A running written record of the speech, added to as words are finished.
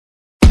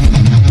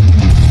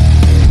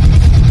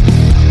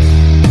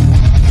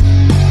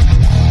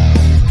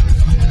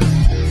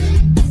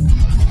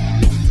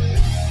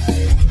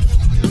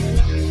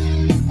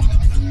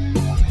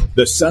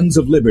The Sons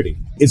of Liberty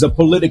is a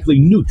politically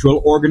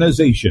neutral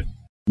organization.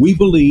 We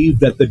believe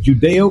that the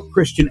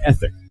Judeo-Christian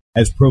ethic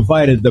has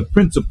provided the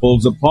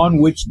principles upon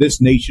which this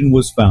nation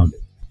was founded.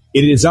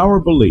 It is our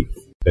belief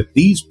that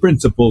these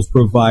principles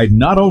provide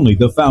not only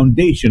the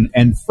foundation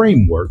and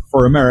framework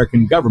for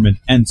American government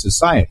and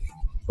society,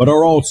 but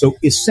are also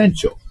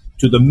essential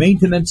to the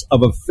maintenance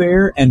of a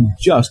fair and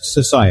just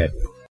society.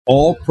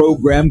 All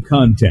program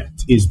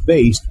content is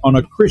based on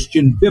a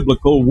Christian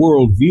biblical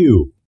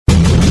worldview.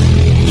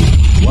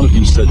 One of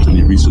you said to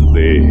me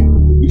recently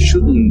that we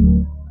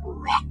shouldn't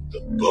rock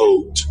the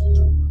boat.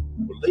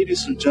 Well,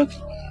 ladies and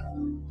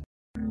gentlemen,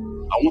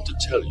 I want to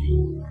tell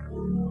you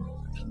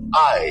that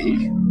I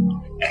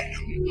am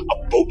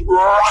a boat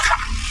rocker.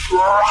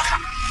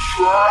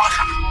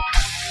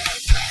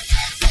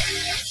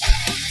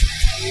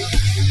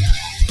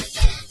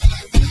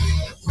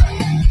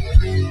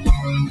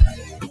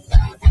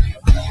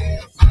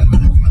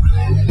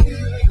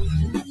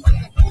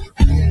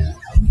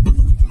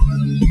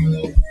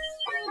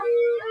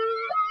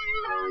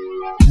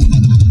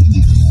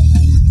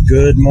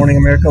 Good morning,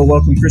 America.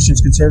 Welcome,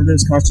 Christians,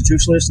 conservatives,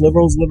 constitutionalists,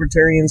 liberals,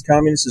 libertarians,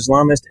 communists,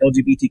 Islamists,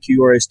 LGBTQ,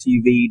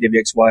 RSTV,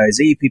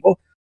 WXYZ people,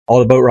 all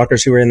the boat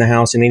rockers who are in the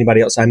house, and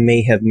anybody else I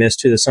may have missed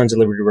to the Sons of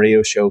Liberty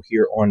radio show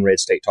here on Red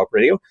State Talk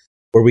Radio,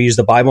 where we use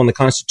the Bible and the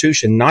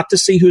Constitution not to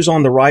see who's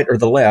on the right or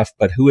the left,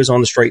 but who is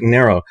on the straight and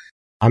narrow.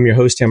 I'm your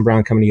host, Tim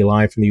Brown, coming to you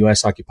live from the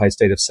U.S.-occupied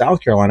state of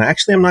South Carolina.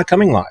 Actually, I'm not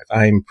coming live.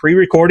 I'm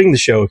pre-recording the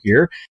show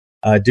here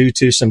due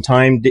to some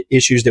time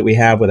issues that we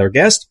have with our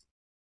guest.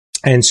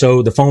 And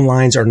so the phone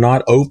lines are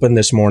not open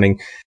this morning.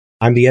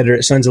 I'm the editor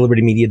at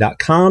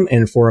sonsoflibertymedia.com.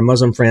 And for our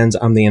Muslim friends,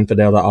 I'm the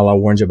infidel that Allah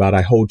warns you about.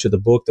 I hold to the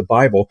book, the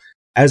Bible,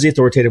 as the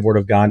authoritative word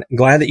of God. I'm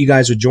glad that you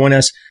guys would join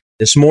us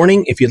this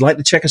morning. If you'd like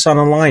to check us out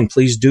online,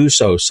 please do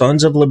so.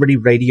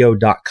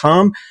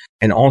 sonsoflibertyradio.com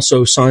and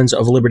also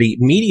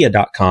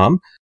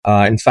sonsoflibertymedia.com.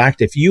 In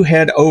fact, if you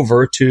head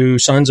over to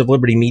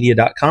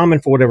sonsoflibertymedia.com,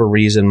 and for whatever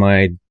reason,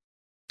 my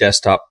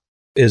desktop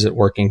isn't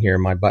working here,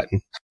 my button.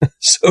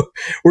 So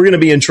we're going to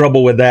be in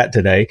trouble with that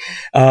today.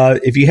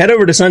 If you head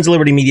over to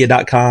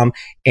sonsoflibertymedia.com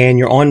and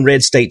you're on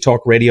Red State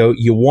Talk Radio,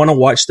 you want to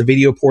watch the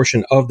video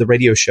portion of the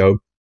radio show,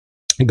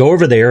 go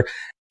over there,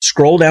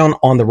 scroll down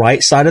on the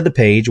right side of the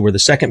page where the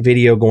second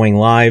video going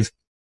live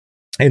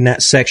in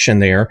that section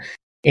there.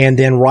 And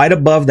then right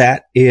above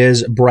that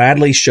is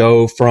Bradley's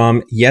show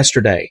from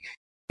yesterday.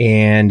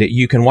 And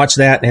you can watch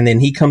that. And then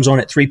he comes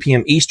on at 3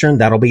 p.m. Eastern.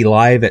 That'll be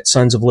live at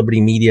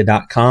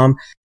sonsoflibertymedia.com.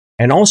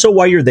 And also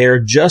while you're there,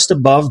 just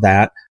above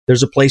that,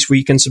 there's a place where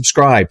you can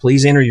subscribe.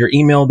 Please enter your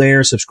email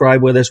there,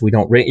 subscribe with us. We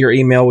don't rent your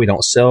email. We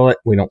don't sell it.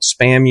 We don't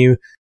spam you.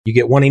 You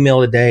get one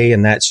email a day,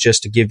 and that's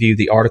just to give you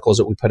the articles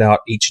that we put out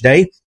each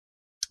day.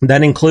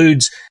 That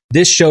includes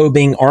this show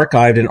being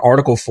archived in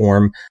article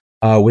form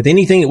with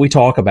anything that we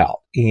talk about.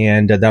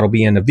 And that'll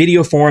be in a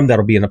video form,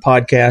 that'll be in a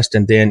podcast,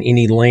 and then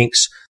any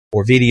links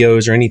or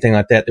videos or anything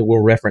like that that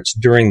we'll reference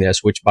during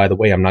this, which, by the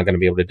way, I'm not going to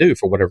be able to do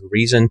for whatever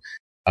reason.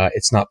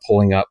 It's not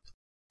pulling up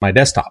my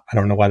desktop. I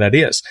don't know why that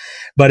is.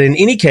 But in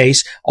any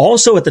case,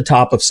 also at the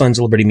top of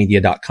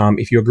sonsoflibertymedia.com,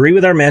 if you agree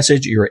with our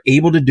message, you're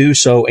able to do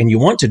so and you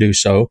want to do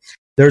so,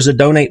 there's a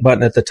donate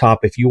button at the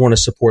top if you want to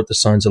support the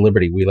Sons of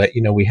Liberty. We let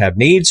you know we have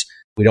needs.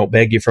 We don't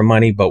beg you for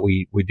money, but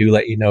we do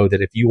let you know that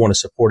if you want to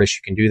support us,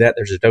 you can do that.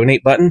 There's a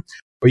donate button,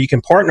 or you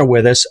can partner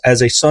with us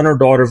as a son or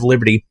daughter of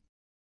liberty.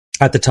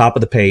 At the top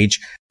of the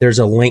page, there's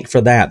a link for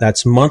that.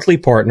 That's monthly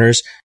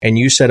partners, and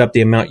you set up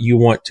the amount you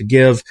want to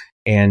give,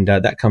 and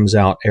that comes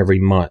out every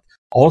month.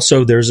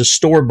 Also, there's a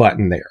store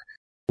button there.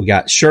 We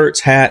got shirts,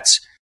 hats,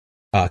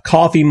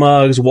 coffee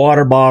mugs,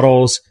 water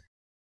bottles,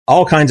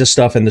 all kinds of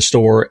stuff in the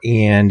store,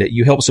 and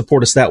you help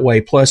support us that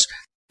way. Plus,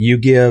 we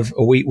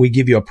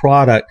give you a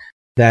product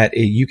that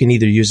you can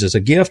either use as a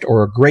gift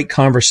or great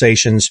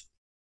conversations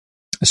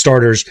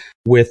starters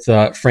with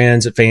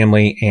friends,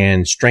 family,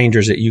 and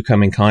strangers that you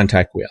come in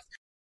contact with.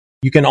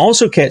 You can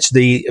also catch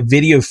the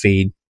video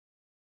feed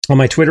on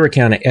my Twitter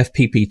account at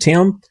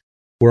FPPTim.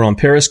 We're on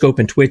Periscope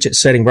and Twitch at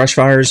Setting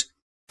Brushfires.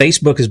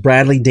 Facebook is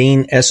Bradley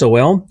Dean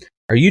SOL.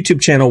 Our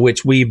YouTube channel,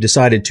 which we've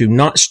decided to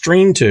not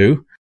stream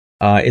to,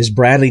 is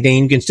Bradley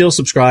Dean. You can still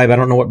subscribe. I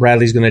don't know what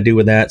Bradley's going to do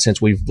with that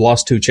since we've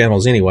lost 2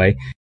 channels anyway.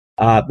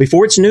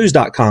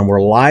 BeforeIt'sNews.com.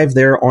 We're live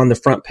there on the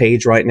front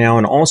page right now,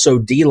 and also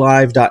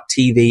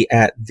DLive.tv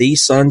at The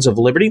Sons of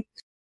Liberty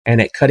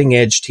and at Cutting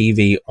Edge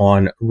TV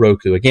on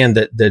Roku. Again,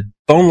 the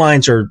phone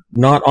lines are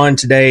not on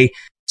today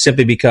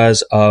simply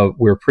because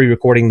we're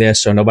pre-recording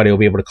this, so nobody will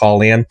be able to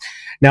call in.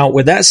 Now,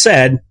 with that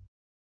said,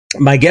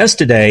 my guest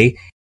today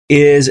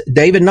is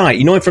David Knight.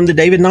 You know him from the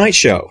David Knight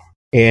Show,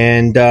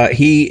 and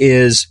he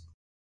is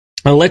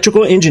an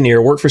electrical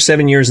engineer, worked for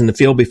 7 years in the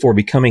field before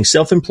becoming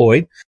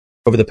self-employed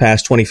over the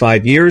past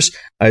 25 years.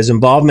 His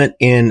involvement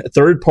in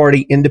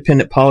third-party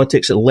independent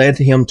politics led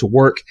him to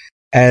work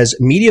as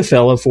media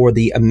fellow for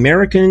the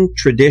American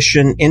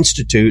Tradition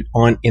Institute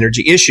on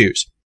energy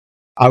issues.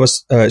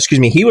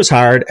 He was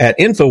hired at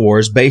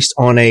InfoWars based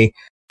on a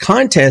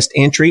contest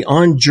entry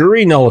on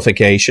jury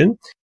nullification.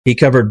 He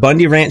covered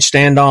Bundy Ranch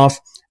standoff,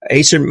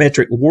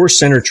 asymmetric war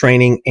center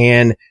training,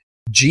 and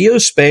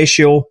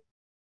geospatial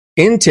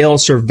intel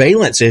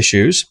surveillance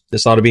issues.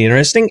 This ought to be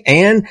interesting.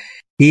 And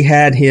he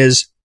had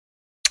his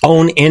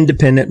own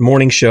independent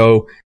morning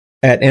show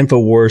at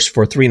InfoWars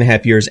for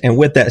 3.5 years. And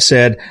with that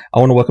said, I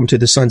want to welcome to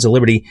the Sons of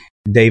Liberty,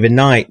 David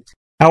Knight.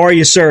 How are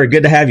you, sir?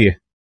 Good to have you.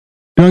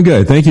 Doing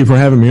good. Thank you for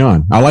having me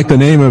on. I like the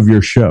name of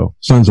your show,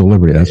 Sons of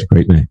Liberty. That's a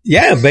great name.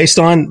 Yeah, based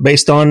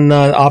on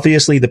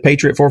obviously the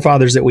Patriot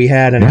forefathers that we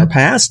had in our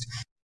past.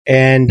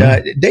 And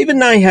David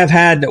and I have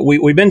had,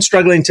 we've been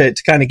struggling to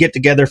kind of get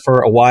together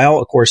for a while.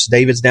 Of course,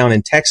 David's down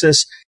in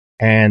Texas,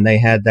 and they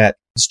had that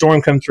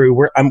storm come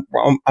through.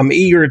 I'm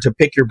eager to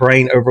pick your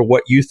brain over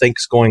what you think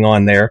is going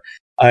on there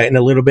in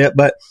a little bit.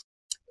 But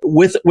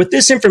with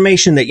this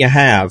information that you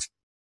have,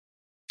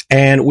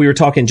 and we were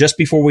talking just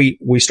before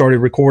we started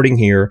recording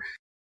here,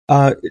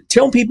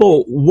 tell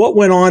people what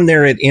went on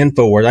there at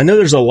InfoWars. I know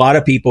there's a lot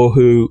of people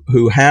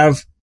who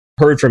have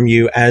heard from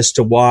you as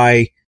to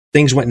why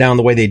things went down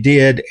the way they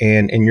did,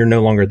 and you're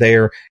no longer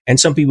there, and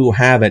some people who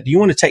haven't. Do you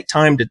want to take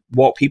time to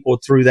walk people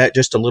through that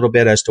just a little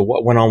bit as to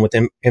what went on with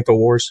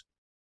InfoWars?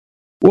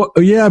 Well,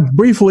 yeah,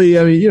 briefly.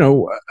 I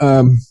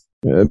mean,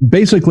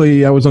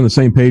 basically, I was on the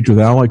same page with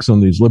Alex on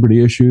these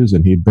liberty issues,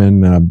 and he'd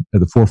been at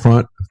the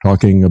forefront of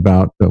talking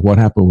about what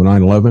happened with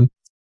 9/11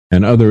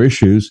 and other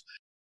issues.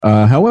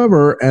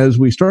 However, as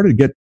we started to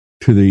get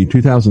to the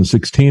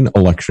 2016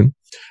 election,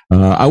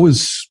 I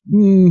was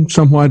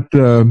somewhat,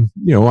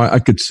 I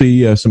could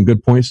see some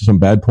good points and some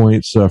bad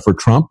points for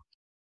Trump,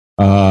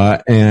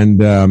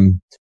 and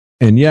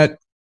yet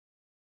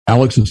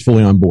Alex is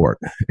fully on board.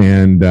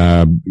 And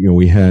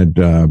we had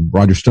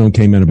Roger Stone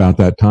came in about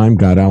that time,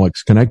 got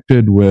Alex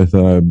connected with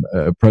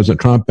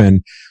President Trump,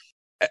 and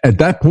at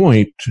that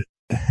point,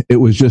 it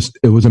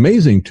was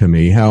amazing to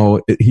me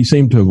how he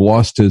seemed to have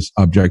lost his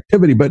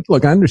objectivity. But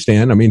look, I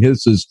understand. I mean,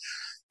 his is,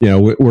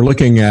 we're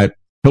looking at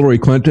Hillary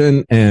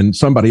Clinton and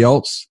somebody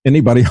else,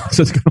 anybody else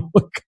is going to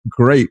look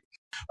great.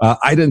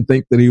 I didn't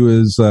think that he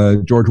was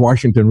George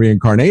Washington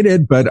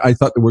reincarnated, but I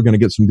thought that we're going to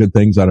get some good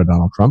things out of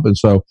Donald Trump. And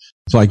so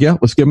it's like, yeah,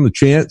 let's give him the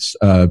chance.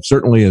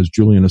 Certainly, as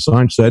Julian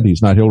Assange said,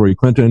 he's not Hillary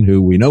Clinton,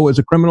 who we know is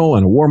a criminal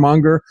and a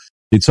warmonger.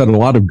 He'd said a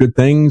lot of good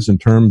things in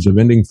terms of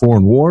ending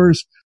foreign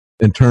wars,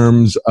 in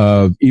terms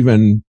of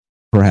even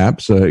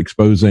perhaps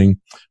exposing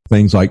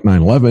things like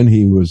 9/11.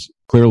 He was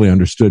clearly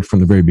understood from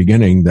the very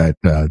beginning that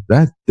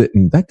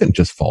that couldn't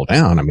just fall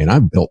down. I mean,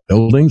 I've built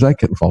buildings, I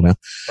couldn't fall down.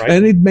 Right.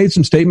 And he'd made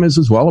some statements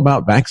as well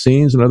about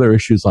vaccines and other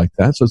issues like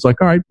that. So it's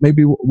like, all right,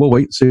 maybe we'll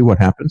wait and see what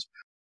happens.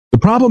 The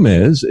problem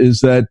is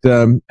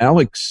that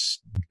Alex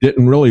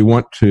didn't really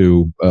want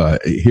to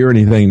hear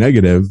anything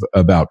negative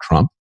about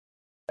Trump,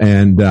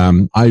 and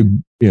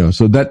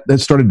so that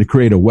started to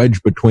create a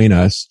wedge between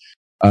us.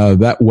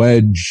 That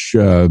wedge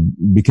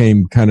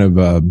became kind of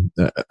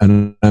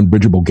an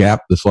unbridgeable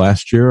gap this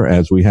last year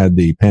as we had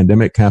the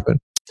pandemic happen.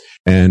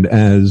 And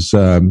as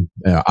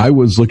I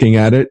was looking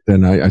at it,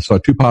 and I saw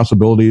two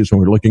possibilities when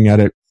we were looking at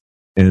it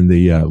in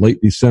the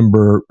late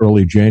December,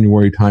 early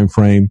January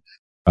timeframe.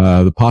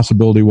 The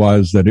possibility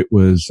was that it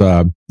was,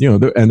 and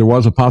there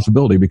was a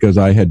possibility because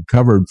I had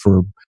covered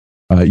for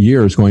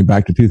years going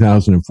back to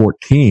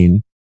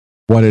 2014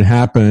 what had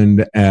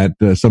happened at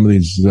some of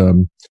these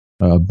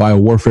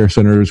biowarfare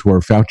centers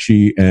where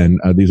Fauci and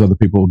these other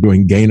people were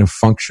doing gain of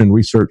function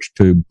research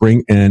to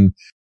bring in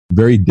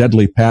very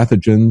deadly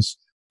pathogens.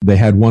 They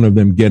had one of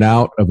them get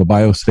out of a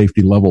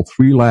biosafety level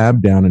 3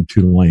 lab down in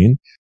Tulane.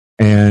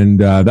 And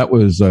that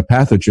was a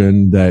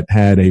pathogen that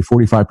had a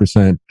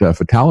 45%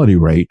 fatality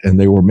rate, and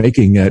they were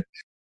making it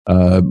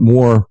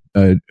more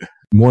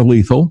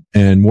lethal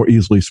and more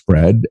easily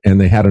spread.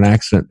 And they had an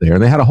accident there.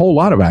 They had a whole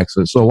lot of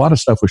accidents, so a lot of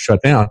stuff was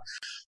shut down.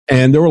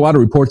 And there were a lot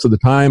of reports at the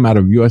time out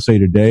of USA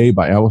Today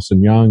by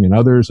Allison Young and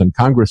others, and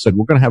Congress said,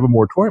 we're going to have a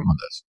moratorium on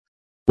this.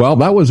 Well,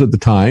 that was at the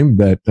time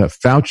that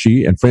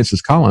Fauci and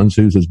Francis Collins,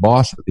 who's his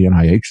boss at the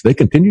NIH, they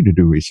continued to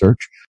do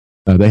research.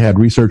 They had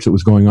research that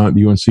was going on at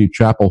the UNC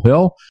Chapel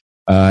Hill,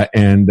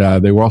 and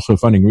they were also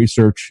funding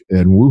research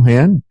in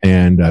Wuhan,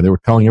 and they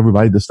were telling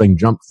everybody this thing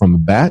jumped from a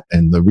bat,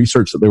 and the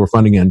research that they were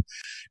funding in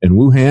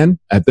Wuhan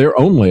at the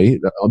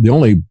only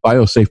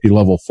biosafety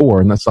level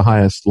 4, and that's the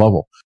highest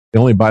level. The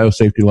only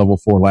biosafety level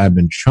 4 lab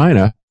in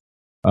China,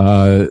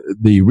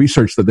 the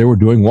research that they were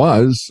doing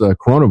was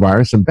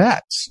coronavirus in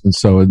bats. And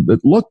so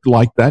it looked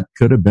like that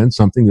could have been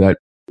something that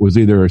was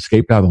either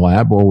escaped out of the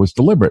lab or was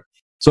deliberate.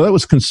 So that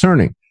was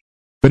concerning.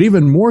 But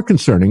even more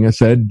concerning, I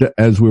said,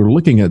 as we were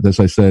looking at this,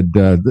 I said,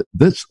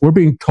 we're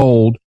being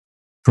told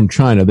from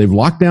China, they've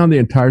locked down the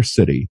entire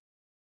city,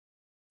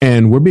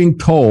 and we're being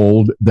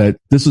told that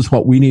this is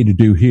what we need to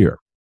do here.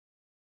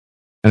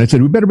 And I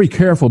said, we better be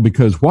careful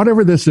because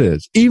whatever this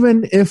is,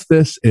 even if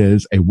this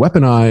is a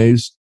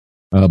weaponized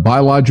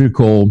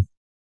biological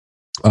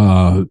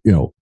warfare,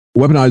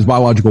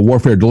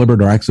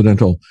 deliberate or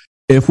accidental,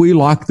 if we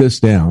lock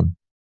this down,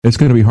 it's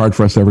going to be hard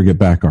for us to ever get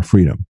back our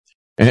freedom.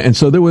 And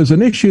so there was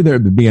an issue there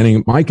at the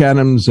beginning. Mike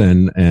Adams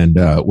and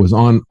was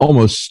on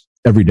almost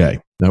every day.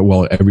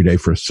 Well, every day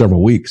for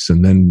several weeks,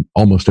 and then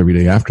almost every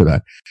day after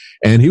that.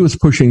 And he was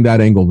pushing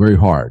that angle very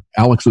hard.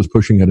 Alex was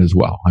pushing it as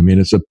well. I mean,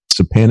 it's a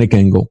panic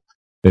angle.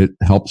 It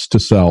helps to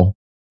sell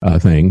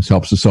things,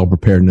 helps to sell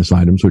preparedness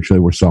items, which they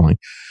were selling.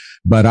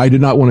 But I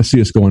did not want to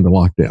see us go into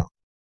lockdown,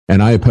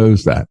 and I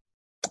opposed that.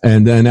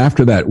 And then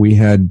after that, we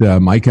had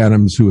Mike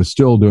Adams, who was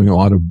still doing a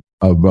lot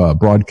of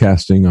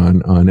broadcasting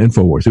on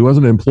InfoWars. He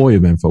wasn't an employee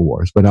of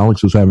InfoWars, but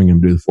Alex was having him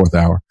do the fourth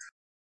hour.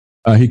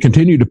 He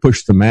continued to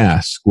push the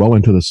mask well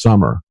into the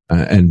summer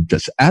and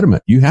just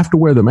adamant, you have to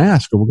wear the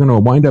mask or we're going to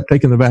wind up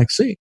taking the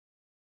vaccine.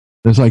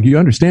 And it's like, you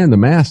understand the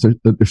mask that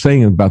they're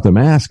saying about the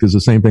mask is the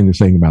same thing they're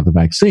saying about the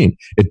vaccine.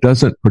 It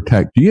doesn't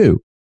protect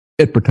you.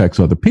 It protects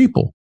other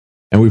people.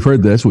 And we've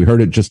heard this. We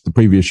heard it just the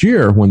previous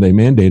year when they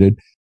mandated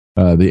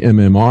the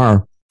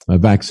MMR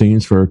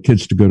vaccines for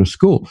kids to go to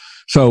school.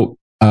 So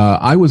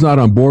I was not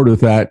on board with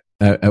that.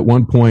 At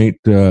one point,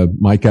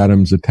 Mike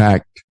Adams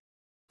attacked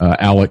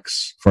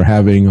Alex for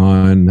having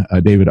on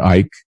David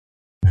Icke,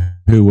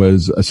 who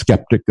was a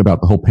skeptic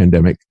about the whole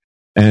pandemic.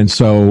 And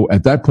so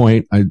at that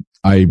point,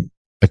 I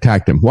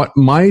attacked him. What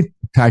my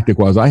tactic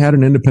was, I had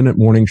an independent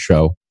morning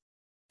show,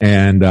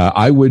 and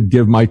I would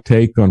give my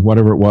take on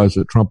whatever it was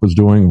that Trump was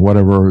doing,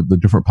 whatever the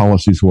different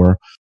policies were.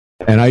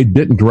 And I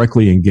didn't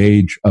directly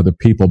engage other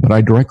people, but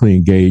I directly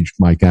engaged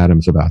Mike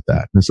Adams about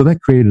that. And so that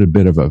created a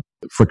bit of a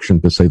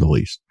friction, to say the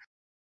least.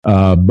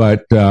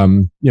 But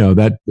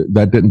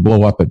that didn't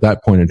blow up at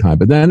that point in time.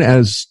 But then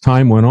as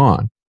time went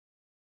on,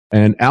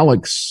 and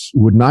Alex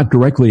would not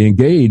directly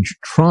engage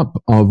Trump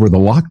over the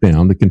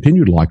lockdown, the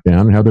continued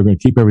lockdown, and how they're going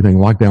to keep everything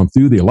locked down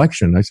through the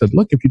election. I said,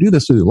 look, if you do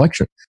this through the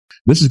election,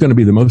 this is going to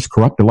be the most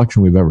corrupt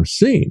election we've ever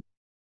seen.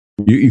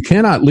 You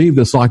cannot leave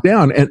this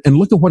lockdown. And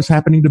look at what's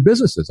happening to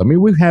businesses. I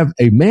mean, we have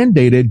a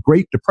mandated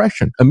Great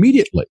Depression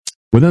immediately.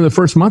 Within the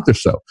first month or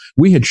so,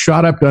 we had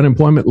shot up to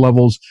unemployment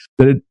levels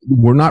that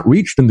were not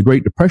reached in the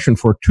Great Depression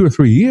for 2 or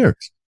 3 years.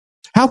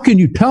 How can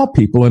you tell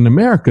people in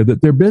America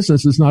that their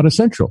business is not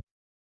essential?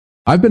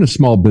 I've been a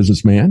small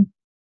businessman.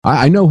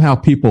 I know how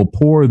people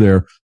pour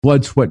their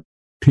blood, sweat,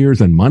 tears,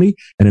 and money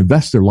and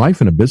invest their life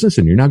in a business,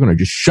 and you're not going to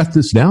just shut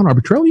this down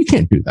arbitrarily. You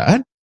can't do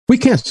that. We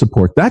can't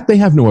support that. They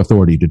have no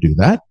authority to do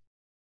that.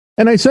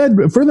 And I said,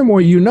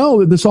 furthermore, you know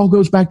that this all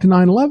goes back to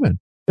 9/11.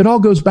 It all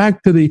goes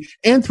back to the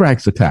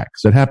anthrax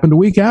attacks that happened a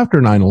week after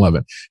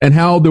 9/11, and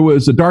how there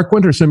was a dark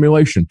winter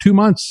simulation 2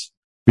 months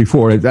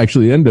before,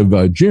 actually the end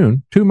of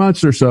June, 2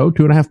 months or so,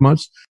 2.5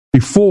 months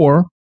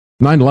before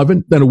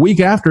 9/11. Then a week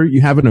after,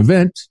 you have an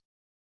event.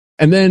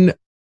 And then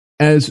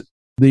as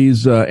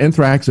these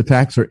anthrax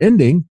attacks are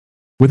ending,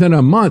 within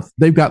a month,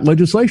 they've got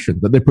legislation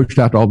that they pushed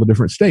out to all the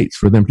different states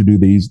for them to do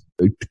these,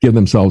 to give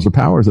themselves the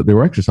powers that they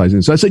were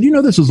exercising. So I said,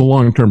 this is a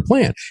long-term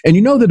plan. And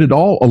you know that it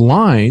all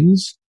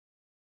aligns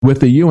with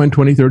the UN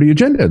 2030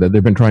 agenda that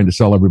they've been trying to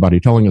sell everybody,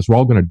 telling us we're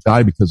all going to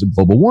die because of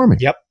global warming.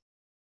 Yep.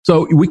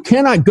 So we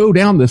cannot go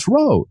down this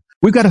road.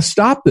 We've got to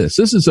stop this.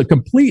 This is a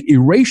complete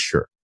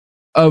erasure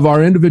of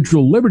our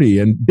individual liberty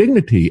and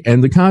dignity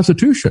and the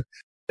Constitution.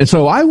 And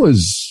so I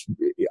was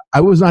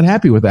not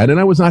happy with that. And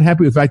I was not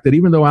happy with the fact that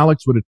even though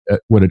Alex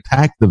would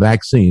attack the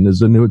vaccine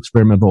as a new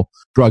experimental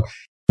drug,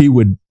 he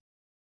would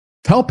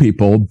tell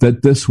people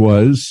that this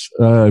was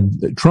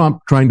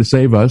Trump trying to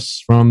save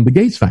us from the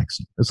Gates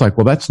vaccine. It's like,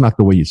 well, that's not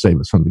the way you save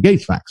us from the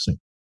Gates vaccine.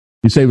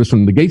 You save us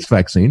from the Gates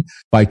vaccine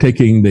by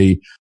taking the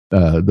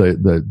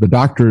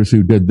doctors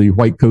who did the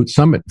White Coat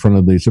Summit in front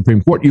of the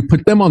Supreme Court. You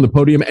put them on the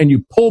podium and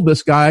you pull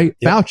this guy,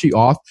 Fauci,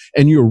 off,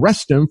 and you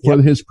arrest him for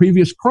his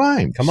previous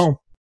crimes. Come on.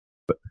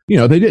 But,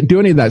 they didn't do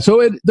any of that.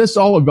 So this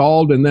all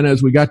evolved. And then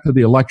as we got to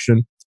the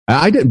election,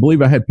 I didn't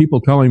believe I had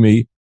people telling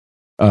me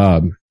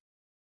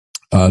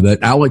that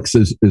Alex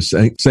is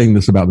saying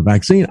this about the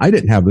vaccine. I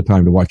didn't have the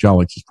time to watch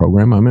Alex's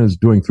program. I was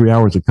doing 3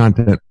 hours of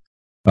content,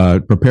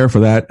 prepare for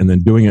that, and then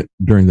doing it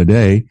during the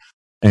day.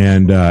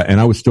 And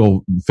I was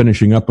still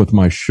finishing up with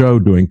my show,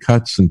 doing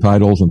cuts and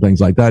titles and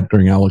things like that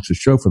during Alex's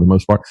show for the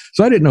most part.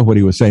 So I didn't know what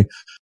he was saying.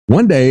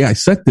 One day I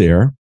sat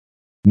there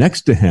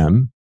next to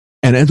him,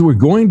 and as we're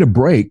going to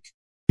break,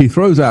 he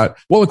throws out,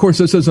 well, of course,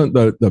 this isn't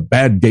the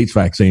bad Gates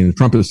vaccine.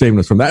 Trump is saving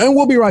us from that. And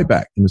we'll be right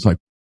back. And it's like,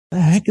 what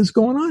the heck is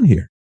going on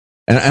here?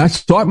 And I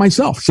saw it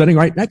myself sitting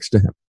right next to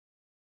him.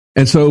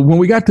 And so when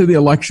we got to the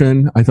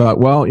election, I thought,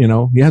 well,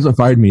 he hasn't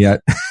fired me yet.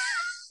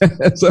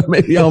 So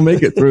maybe I'll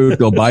make it through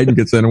till Biden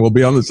gets in and we'll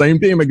be on the same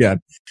team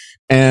again.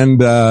 And,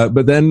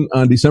 but then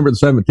on December the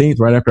 17th,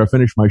 right after I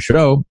finished my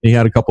show, he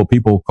had a couple of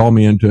people call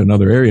me into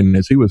another area. And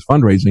as he was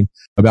fundraising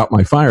about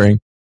my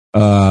firing,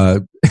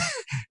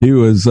 he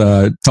was,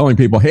 telling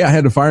people, hey, I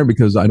had to fire him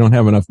because I don't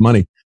have enough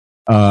money.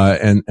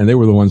 And they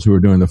were the ones who were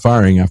doing the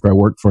firing after I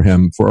worked for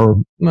him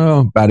for,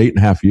 about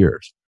 8.5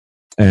 years.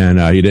 And,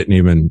 he didn't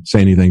even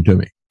say anything to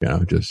me,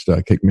 just,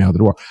 kicked me out the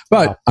door.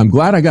 But I'm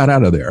glad I got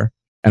out of there.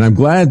 And I'm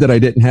glad that I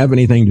didn't have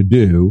anything to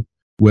do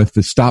with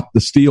the stop the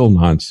steal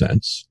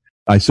nonsense.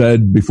 I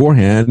said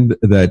beforehand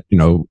that,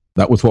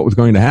 that was what was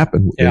going to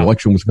happen. The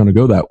election was going to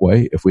go that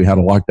way if we had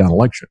a lockdown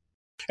election.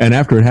 And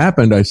after it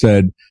happened, I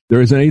said, there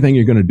isn't anything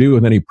you're going to do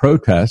with any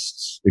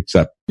protests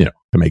except, to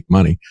make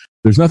money.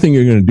 there's nothing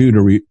you're going to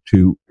do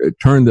to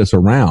turn this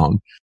around.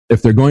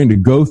 If they're going to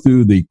go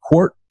through the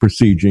court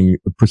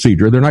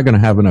procedure, they're not going to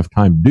have enough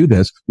time to do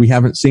this. We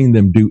haven't seen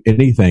them do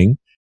anything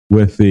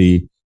with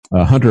the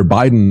Hunter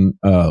Biden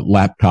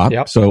laptop.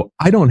 Yep. So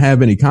I don't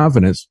have any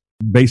confidence,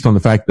 based on the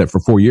fact that for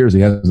 4 years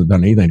he hasn't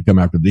done anything to come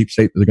after the deep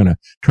state, that they're going to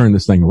turn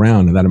this thing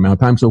around in that amount of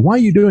time. So why are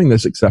you doing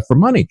this except for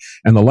money?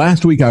 And the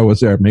last week I was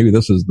there, maybe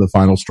this is the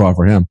final straw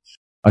for him,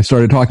 I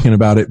started talking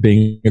about it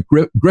being a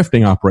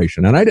grifting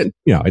operation. And I didn't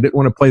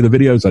want to play the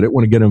videos. I didn't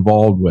want to get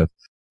involved with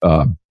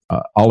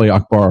Ali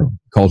Akbar,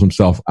 calls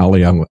himself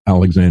Ali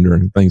Alexander,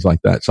 and things like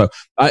that. So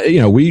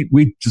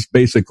we just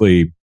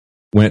basically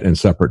went in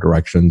separate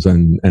directions.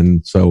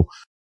 And so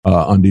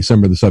on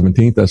December the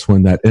 17th, that's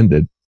when that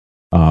ended.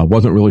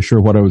 Wasn't really sure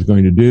what I was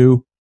going to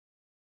do.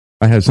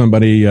 I had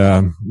somebody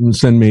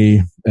send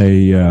me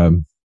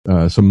some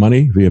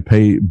money via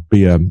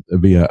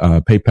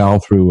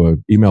PayPal through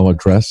an email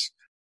address,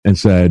 and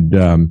said,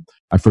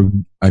 I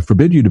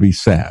forbid you to be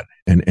sad.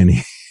 And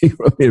he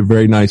wrote me a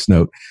very nice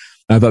note.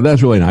 And I thought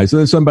that's really nice.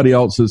 And then somebody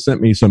else has sent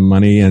me some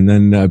money, and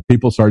then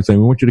people started saying,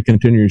 we want you to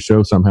continue your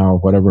show somehow or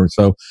whatever. And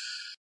so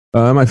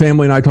my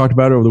family and I talked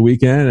about it over the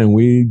weekend,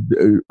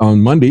 and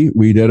on Monday,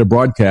 we did a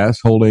broadcast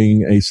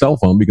holding a cell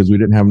phone because we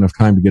didn't have enough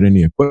time to get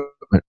any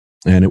equipment.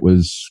 And it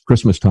was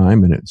Christmas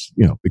time, and it's,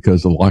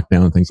 because of the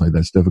lockdown and things like that,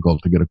 it's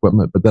difficult to get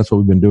equipment. But that's what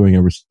we've been doing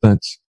ever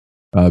since.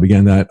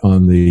 Began that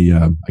on the,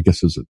 I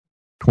guess it was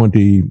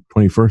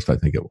 21st, I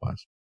think it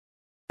was.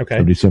 Okay.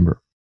 Of December.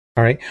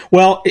 All right.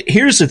 Well,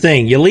 here's the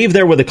thing. You leave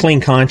there with a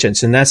clean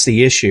conscience, and that's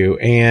the issue.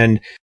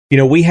 And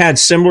we had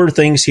similar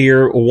things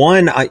here.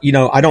 One, I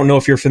don't know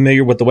if you're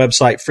familiar with the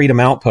website Freedom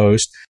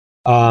Outpost,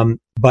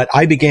 but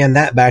I began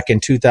that back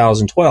in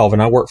 2012,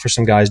 and I worked for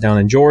some guys down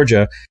in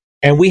Georgia,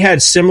 and we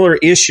had similar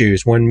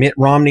issues. When Mitt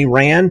Romney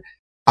ran,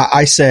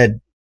 I said,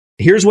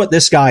 here's what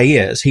this guy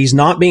is. He's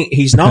not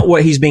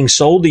what he's being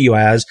sold to you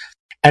as.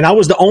 And I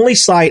was the only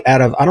site out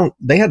of,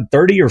 they had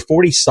 30 or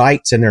 40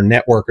 sites in their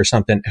network or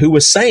something who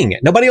was saying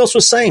it. Nobody else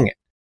was saying it.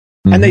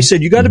 Mm-hmm. And they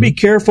said, you got to be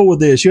careful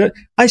with this.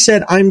 I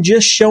said, I'm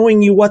just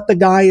showing you what the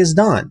guy has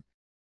done.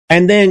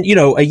 And then,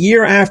 a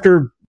year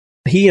after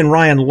he and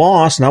Ryan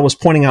lost, and I was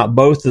pointing out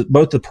both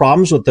the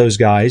problems with those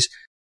guys,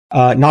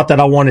 not that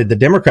I wanted the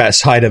Democrat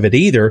side of it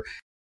either.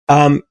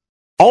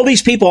 All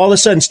these people all of a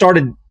sudden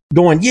started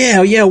going,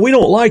 yeah, we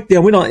don't like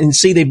them. We don't, and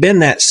see, they've been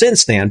that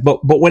since then. But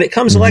when it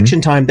comes election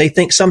time, they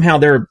think somehow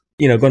they're,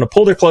 going to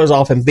pull their clothes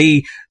off and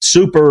be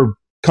super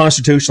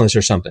constitutionalists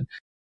or something.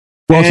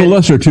 Well, it's a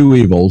lesser two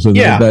evils, and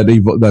that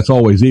evil, that's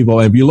always evil.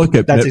 And if you look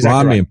at Mitt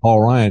Romney and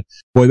Paul Ryan,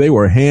 boy, they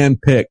were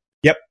handpicked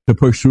to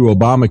push through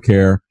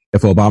Obamacare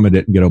if Obama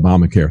didn't get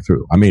Obamacare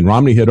through. I mean,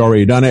 Romney had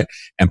already done it,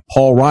 and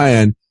Paul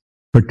Ryan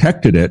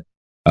protected it,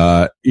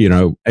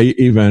 even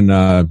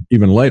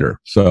later.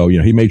 So,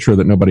 he made sure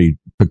that nobody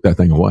took that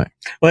thing away.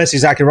 Well, that's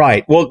exactly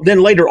right. Well,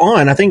 then later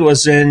on, I think it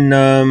was in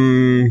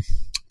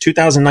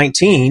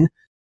 2019,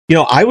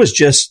 I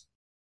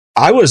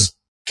was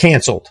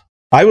canceled.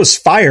 I was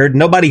fired.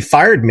 Nobody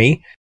fired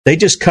me. They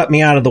just cut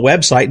me out of the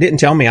website. Didn't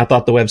tell me. I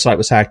thought the website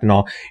was hacked and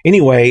all.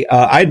 Anyway,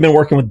 I had been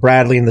working with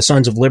Bradley and the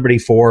Sons of Liberty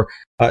for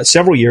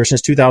several years,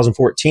 since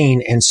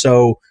 2014. And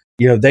so,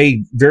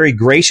 they very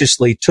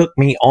graciously took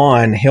me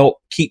on,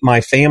 helped keep my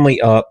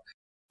family up,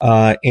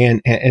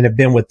 and have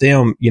been with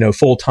them,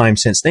 full time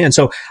since then.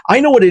 So I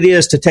know what it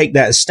is to take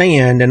that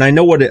stand, and I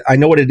know what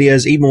it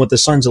is. Even with the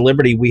Sons of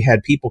Liberty, we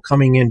had people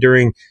coming in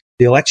during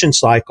the election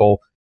cycle,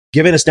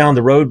 giving us down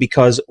the road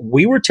because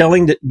we were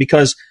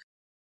because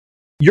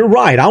you're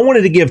right. I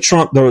wanted to give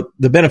Trump the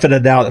benefit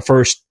of the doubt at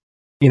first,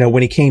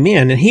 when he came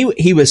in, and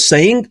he was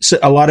saying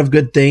a lot of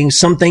good things.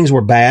 Some things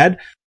were bad.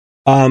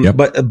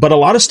 But a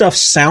lot of stuff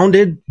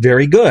sounded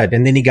very good.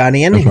 And then he got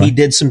in and he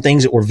did some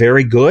things that were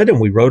very good,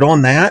 and we wrote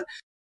on that.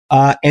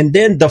 And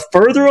then the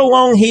further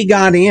along he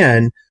got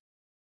in,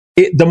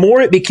 the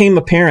more it became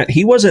apparent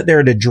he wasn't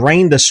there to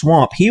drain the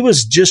swamp. He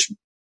was just,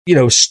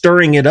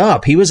 stirring it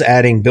up. He was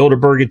adding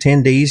Bilderberg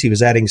attendees. He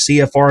was adding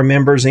CFR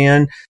members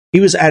in.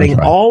 He was adding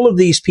all of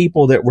these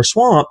people that were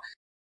swamp.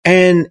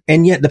 And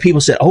yet the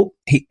people said,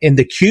 and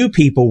the Q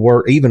people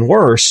were even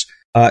worse.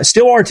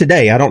 Still are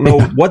today. I don't know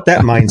what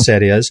that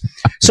mindset is.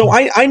 So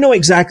I know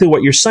exactly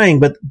what you're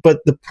saying, but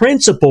the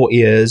principle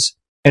is,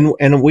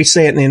 and we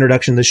say it in the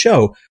introduction of the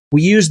show,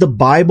 we use the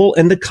Bible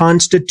and the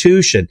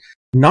Constitution,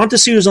 not to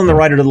see who's on the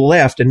right or to the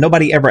left. And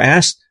nobody ever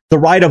asked the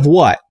right of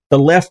what? The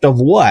left of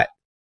what?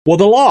 Well,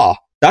 the law.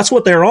 That's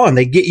what they're on.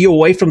 They get you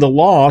away from the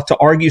law to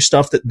argue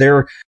stuff that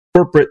their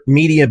corporate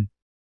media,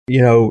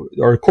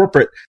 or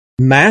corporate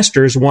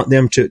masters want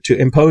them to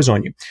impose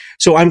on you.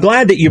 So I'm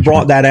glad that you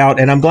brought that out,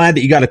 and I'm glad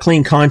that you got a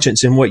clean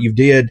conscience in what you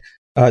did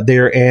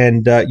there.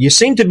 And you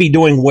seem to be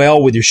doing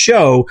well with your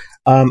show.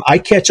 I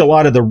catch a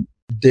lot of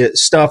the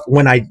stuff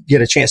when I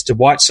get a chance to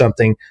watch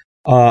something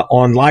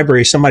on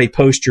Library. Somebody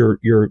post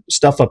your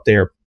stuff up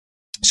there,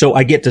 so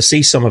I get to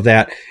see some of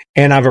that.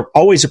 And I've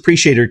always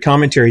appreciated your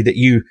commentary that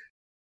you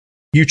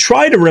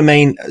try to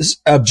remain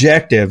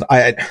objective.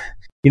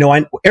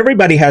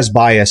 everybody has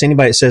bias.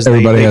 Anybody that says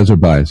everybody has a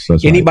bias.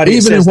 That's anybody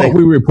right. Even in what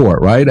we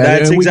report, right?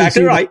 That's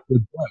exactly right.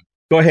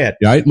 Go ahead.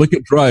 Right? Look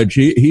at Drudge.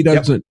 He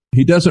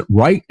doesn't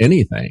write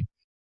anything,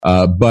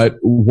 but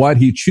what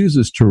he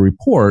chooses to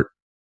report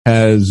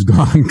has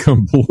gone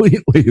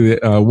completely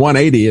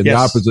 180 in the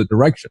opposite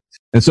direction.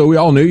 And so we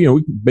all knew,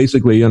 we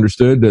basically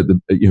understood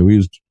that he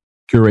was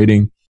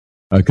curating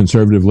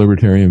conservative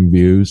libertarian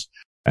views,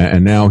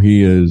 and now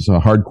he is a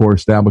hardcore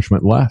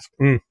establishment left.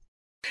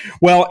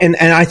 Well, and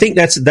I think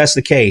that's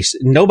the case.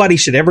 Nobody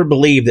should ever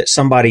believe that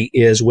somebody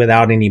is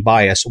without any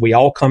bias. We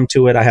all come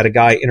to it. I had a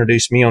guy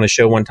introduce me on a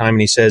show one time,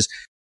 and he says,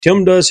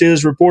 Tim does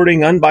his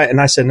reporting unbiased.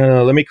 And I said,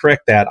 no, let me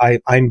correct that.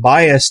 I'm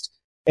biased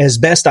as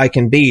best I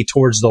can be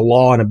towards the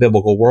law and a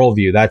biblical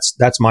worldview.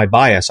 That's my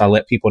bias. I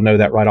let people know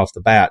that right off the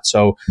bat.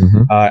 So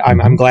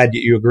I'm glad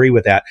that you agree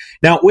with that.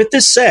 Now, with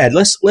this said,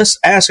 let's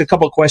ask a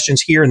couple of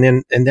questions here,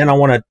 and then I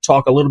want to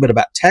talk a little bit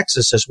about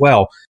Texas as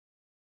well.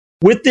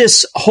 With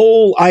this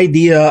whole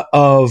idea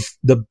of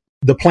the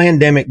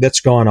pandemic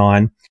that's gone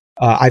on,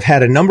 I've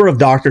had a number of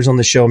doctors on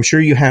the show. I'm sure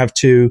you have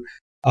too.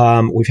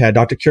 We've had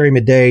Dr. Carrie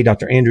Madej,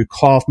 Dr. Andrew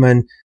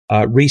Kaufman,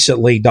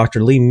 recently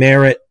Dr. Lee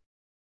Merritt.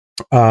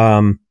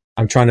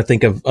 I'm trying to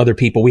think of other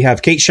people. We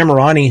have Kate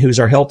Shemirani, who's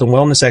our health and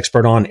wellness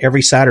expert, on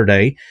every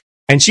Saturday.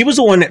 And she was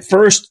the one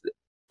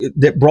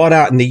that brought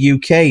out in the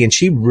UK, and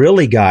she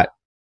really got,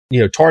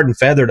 tarred and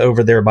feathered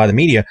over there by the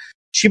media.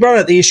 She brought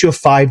out the issue of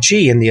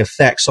 5G and the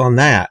effects on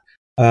that,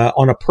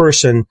 on a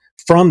person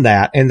from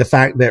that, and the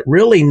fact that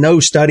really no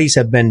studies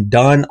have been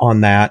done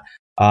on that,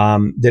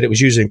 that it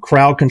was using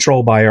crowd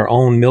control by our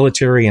own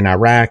military in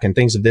Iraq and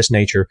things of this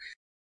nature.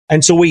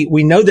 And so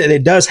we know that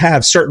it does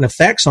have certain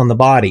effects on the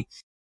body.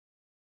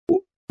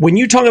 When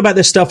you talk about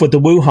this stuff with the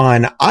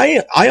Wuhan,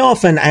 I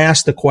often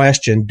ask the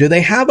question, do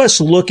they have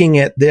us looking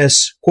at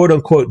this quote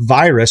unquote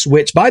virus,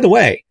 which, by the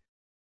way,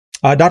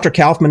 Dr.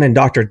 Kaufman and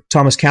Dr.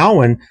 Thomas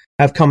Cowan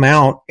have come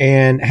out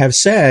and have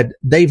said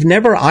they've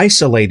never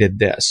isolated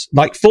this,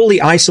 like fully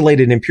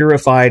isolated and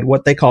purified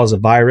what they call as a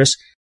virus.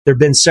 There have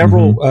been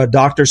several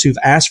doctors who've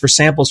asked for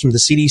samples from the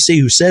CDC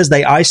who says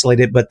they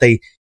isolated, but they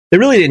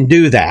really didn't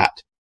do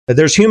that.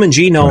 There's human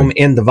genome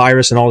in the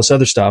virus and all this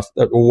other stuff,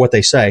 or what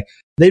they say.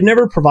 They've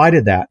never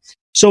provided that.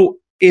 So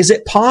is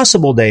it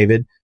possible,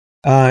 David,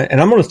 and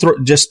I'm going to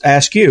just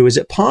ask you, is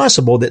it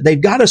possible that they've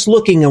got us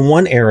looking in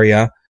one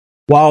area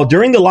while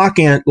during the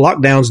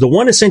lockdowns, the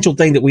one essential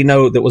thing that we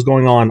know that was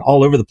going on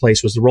all over the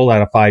place was the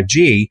rollout of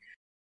 5G,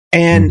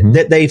 and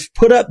that they've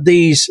put up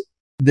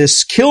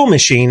this kill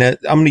machine? I'm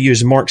going to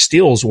use Mark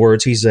Steele's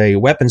words. He's a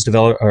weapons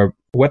developer, or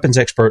weapons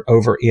expert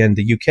over in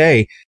the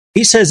UK.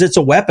 He says it's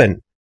a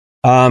weapon.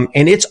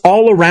 And it's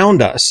all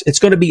around us. It's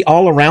going to be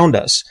all around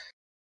us.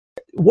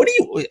 What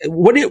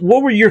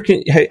were your,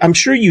 I'm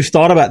sure you've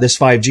thought about this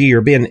 5G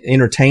or been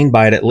entertained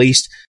by it at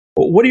least.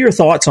 What are your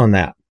thoughts on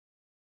that?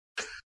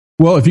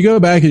 Well, if you go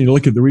back and you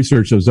look at the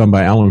research that was done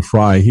by Alan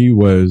Fry, he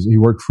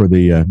worked for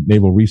the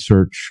Naval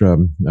Research,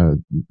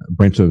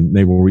 branch of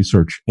Naval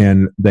Research,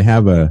 and they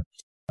have a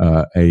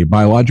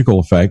biological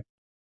effect,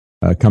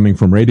 coming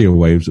from radio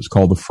waves. It's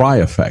called the Fry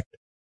effect.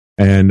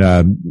 And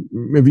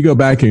if you go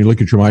back and you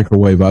look at your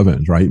microwave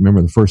ovens, right?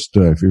 Remember the first,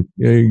 if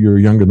you're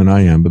younger than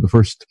I am, but the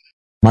first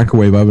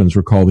microwave ovens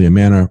were called the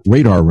Amana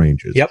radar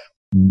ranges. Yep.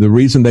 The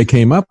reason they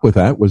came up with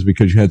that was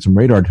because you had some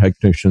radar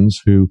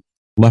technicians who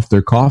left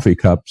their coffee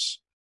cups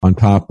on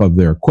top of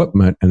their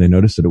equipment, and they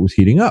noticed that it was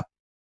heating up.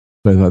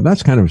 So I thought,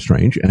 that's kind of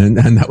strange. And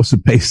that was the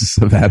basis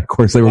of that. Of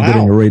course, they were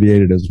getting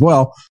irradiated as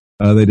well.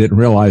 They didn't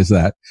realize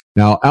that.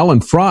 Now,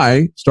 Alan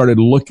Fry started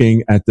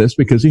looking at this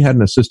because he had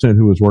an assistant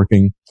who was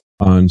working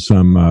on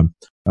some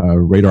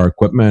radar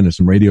equipment and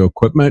some radio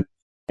equipment,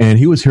 and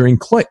he was hearing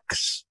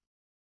clicks.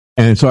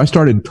 And so I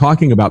started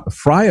talking about the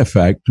Fry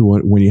effect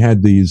when you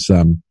had these,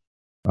 if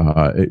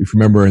you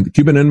remember, in the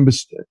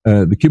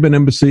Cuban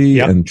embassy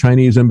and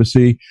Chinese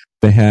embassy,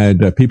 they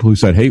had people who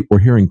said, "Hey, we're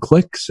hearing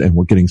clicks and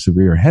we're getting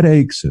severe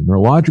headaches and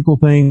neurological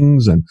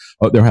things, and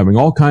they're having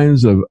all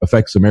kinds of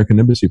effects." American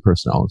embassy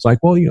personnel. It's like,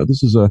 well,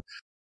 this is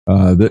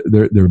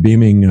they're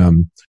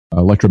beaming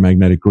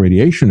electromagnetic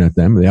radiation at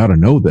them. They ought to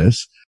know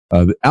this.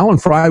 Alan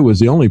Fry was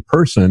the only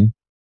person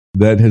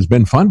that has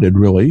been funded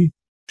really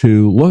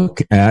to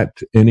look at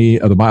any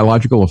of the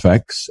biological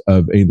effects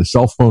of the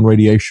cell phone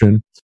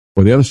radiation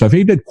or the other stuff.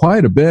 He did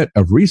quite a bit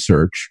of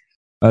research.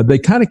 They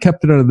kind of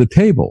kept it under the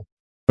table.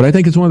 But I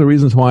think it's one of the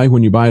reasons why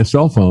when you buy a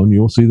cell phone,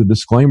 you'll see the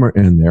disclaimer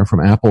in there from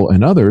Apple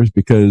and others,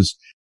 because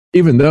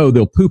even though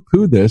they'll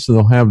poo-poo this and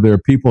they'll have their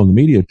people in the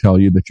media tell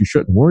you that you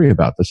shouldn't worry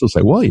about this, they'll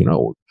say, well,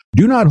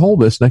 do not hold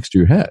this next to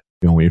your head.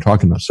 When you're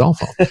talking to a cell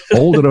phone,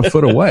 hold it a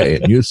foot away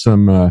and use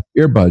some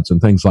earbuds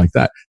and things like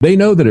that. They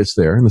know that it's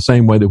there in the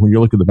same way that when you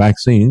look at the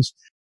vaccines,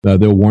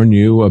 they'll warn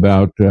you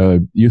about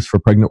use for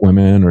pregnant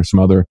women or some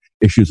other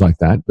issues like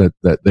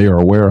that they are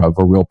aware of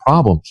are real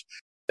problems.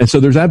 And so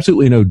there's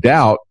absolutely no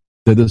doubt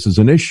that this is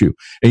an issue.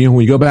 And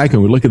when you go back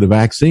and we look at the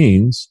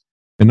vaccines,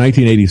 in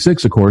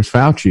 1986, of course,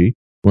 Fauci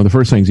one of the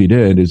first things he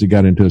did is he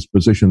got into his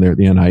position there at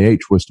the NIH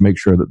was to make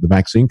sure that the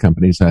vaccine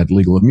companies had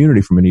legal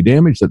immunity from any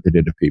damage that they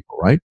did to people,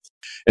 right?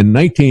 In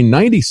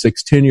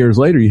 1996, 10 years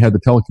later, you had the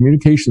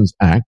Telecommunications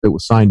Act that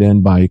was signed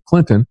in by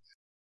Clinton.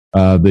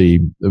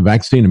 The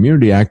Vaccine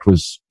Immunity Act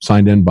was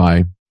signed in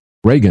by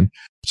Reagan.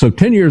 So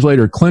 10 years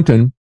later,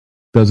 Clinton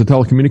does the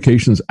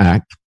Telecommunications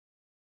Act.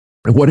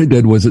 And what it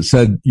did was it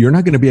said, you're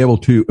not going to be able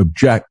to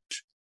object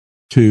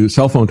to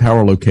cell phone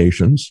tower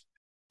locations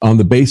on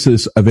the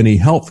basis of any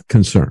health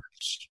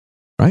concerns,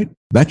 right?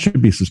 That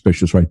should be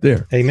suspicious right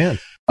there. Amen.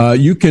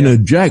 You can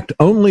object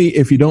only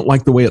if you don't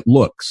like the way it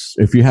looks,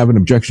 if you have an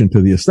objection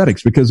to the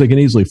aesthetics, because they can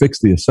easily fix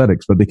the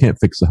aesthetics, but they can't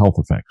fix the health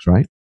effects,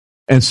 right?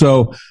 And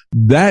so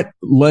that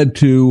led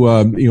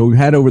to, we've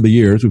had over the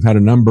years, we've had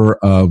a number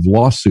of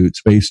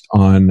lawsuits based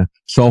on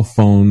cell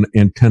phone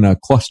antenna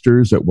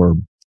clusters that were,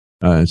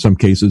 in some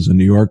cases in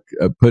New York,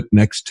 put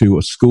next to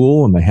a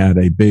school, and they had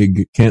a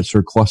big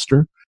cancer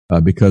cluster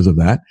because of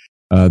that.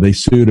 They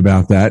sued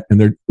about that, and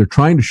they're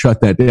trying to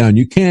shut that down.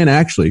 You can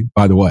actually,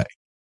 by the way,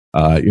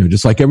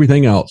 just like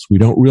everything else, we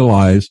don't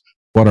realize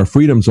what our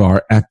freedoms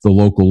are at the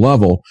local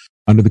level.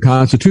 Under the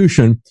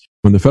Constitution,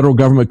 when the federal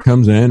government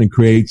comes in and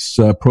creates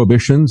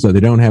prohibitions that they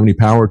don't have any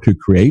power to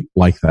create,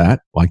 like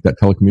that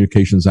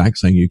Telecommunications Act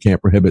saying you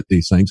can't prohibit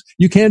these things,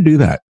 you can do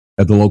that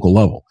at the local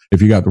level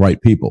if you got the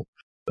right people,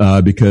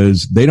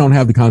 because they don't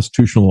have the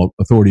constitutional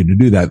authority to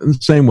do that. In the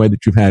same way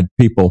that you've had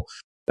people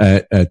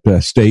at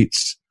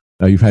states,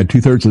 you've had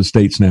 2/3 of the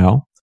states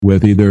now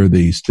with either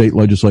the state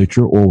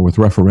legislature or with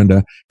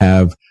referenda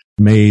have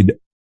made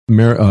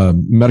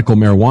medical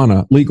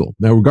marijuana legal.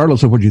 Now,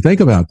 regardless of what you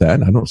think about that,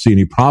 and I don't see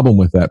any problem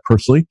with that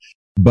personally,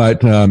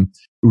 but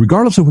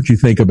regardless of what you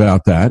think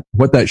about that,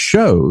 what that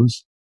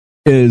shows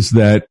is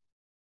that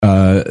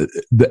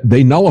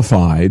they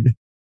nullified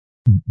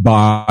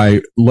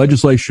by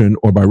legislation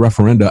or by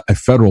referenda a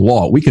federal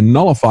law. We can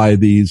nullify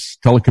these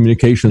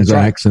telecommunications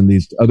acts and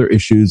these other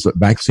issues,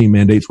 vaccine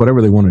mandates,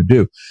 whatever they want to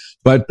do.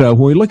 But when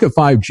we look at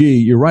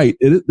 5G, you're right.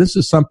 This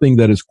is something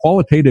that is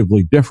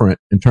qualitatively different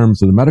in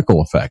terms of the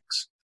medical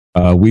effects.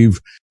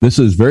 This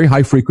is very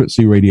high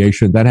frequency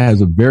radiation that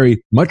has a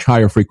very much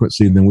higher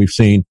frequency than we've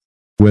seen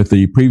with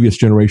the previous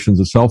generations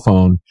of cell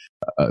phone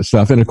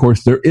stuff. And of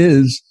course, there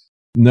is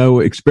no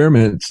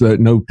experiments,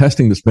 no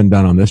testing that's been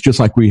done on this, just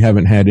like we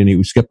haven't had any.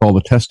 We skipped all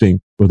the testing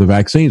with the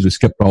vaccines. We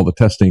skipped all the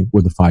testing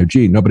with the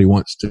 5G. Nobody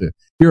wants to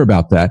hear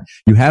about that.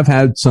 You have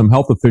had some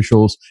health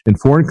officials in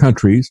foreign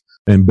countries,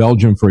 in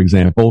Belgium, for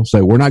example,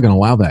 say, we're not going to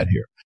allow that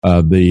here.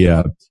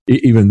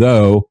 Even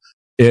though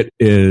it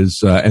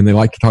is, and they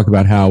like to talk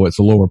about how it's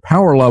a lower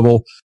power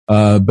level,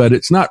 but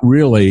it's not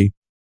really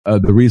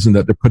the reason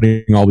that they're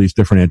putting all these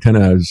different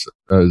antennas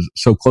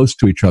so close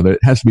to each other.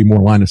 It has to be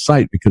more line of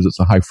sight because it's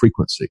a high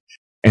frequency.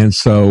 And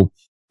so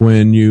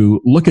when you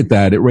look at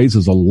that, it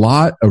raises a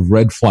lot of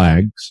red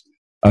flags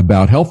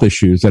about health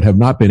issues that have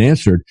not been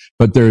answered,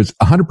 but there's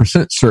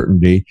 100%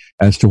 certainty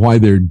as to why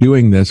they're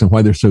doing this and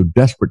why they're so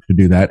desperate to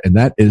do that. And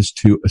that is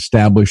to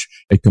establish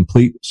a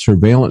complete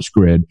surveillance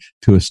grid,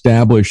 to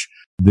establish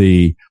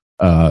the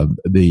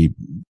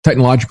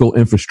technological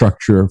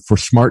infrastructure for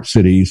smart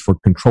cities, for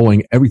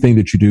controlling everything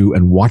that you do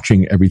and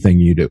watching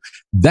everything you do.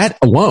 That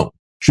alone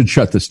should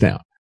shut this down.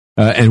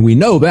 And we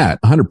know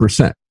that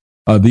 100%.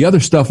 The other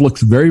stuff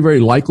looks very, very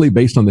likely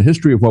based on the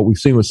history of what we've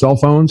seen with cell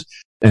phones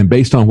and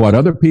based on what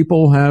other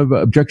people have,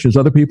 objections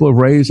other people have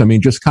raised. I mean,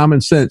 just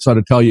common sense ought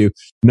to tell you,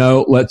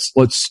 no, let's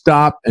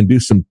stop and do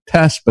some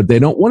tests, but they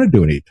don't want to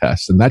do any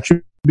tests. And that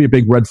should be a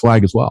big red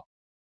flag as well.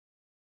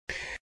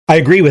 I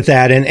agree with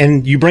that.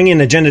 And you bring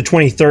in Agenda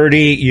 2030.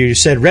 You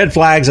said red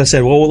flags. I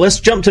said, well, let's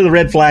jump to the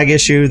red flag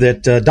issue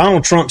that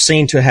Donald Trump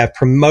seemed to have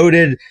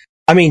promoted.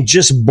 I mean,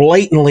 just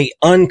blatantly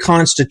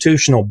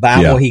unconstitutional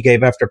babble he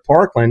gave after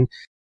Parkland.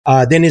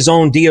 Then his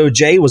own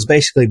DOJ was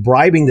basically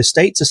bribing the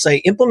states to say,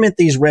 implement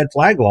these red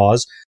flag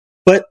laws.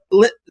 But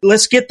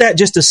let's get that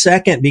just a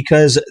second,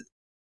 because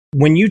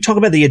when you talk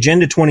about the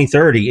Agenda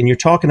 2030 and you're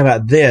talking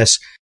about this,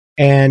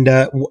 and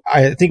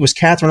I think it was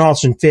Catherine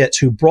Austin Fitts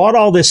who brought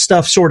all this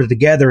stuff sort of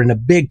together in a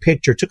big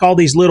picture, took all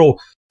these little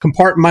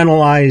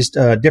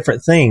compartmentalized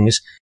different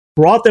things,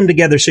 brought them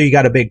together so you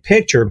got a big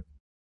picture.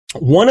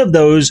 One of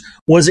those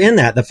was in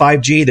that, the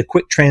 5G, the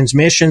quick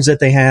transmissions that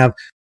they have.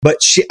 But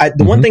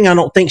the one thing I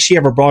don't think she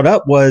ever brought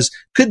up was,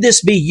 could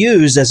this be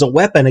used as a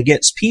weapon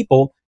against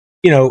people?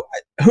 You know,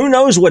 who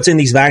knows what's in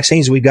these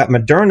vaccines? We've got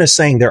Moderna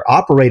saying they're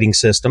operating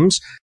systems.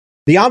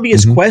 The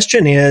obvious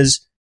question is,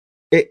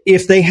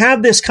 if they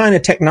have this kind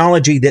of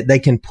technology that they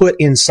can put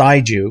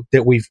inside you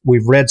that we've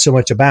read so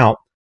much about,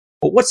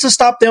 what's to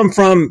stop them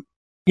from,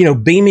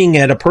 beaming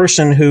at a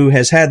person who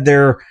has had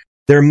their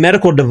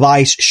medical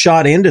device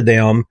shot into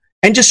them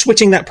and just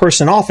switching that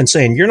person off and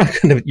saying, you're not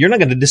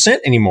going to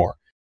dissent anymore.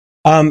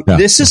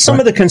 This is some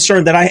of the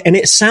concern that and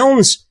it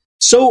sounds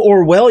so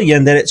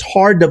Orwellian that it's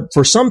hard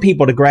for some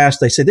people to grasp.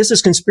 They say this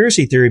is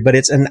conspiracy theory, but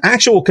it's an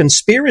actual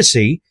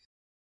conspiracy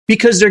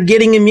because they're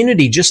getting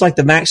immunity, just like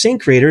the vaccine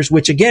creators,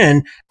 which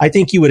again, I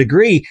think you would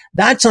agree,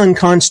 that's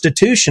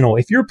unconstitutional.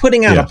 If you're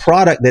putting out a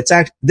product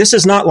this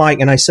is not like,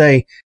 and I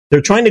say,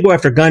 They're trying to go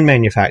after gun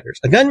manufacturers.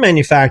 A gun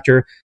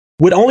manufacturer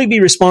would only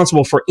be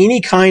responsible for any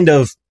kind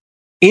of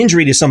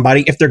injury to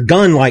somebody if their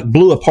gun like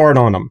blew apart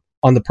on them,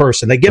 on the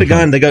person. They get a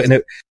gun, they go,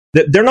 and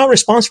they're not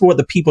responsible for what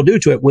the people do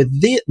to it.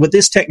 With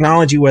this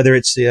technology, whether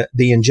it's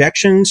the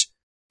injections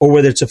or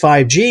whether it's a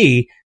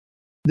 5G,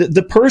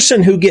 the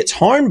person who gets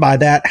harmed by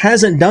that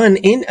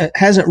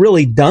hasn't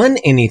really done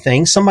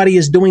anything. Somebody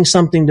is doing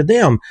something to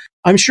them.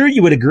 I'm sure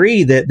you would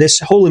agree that this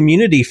whole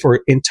immunity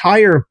for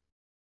entire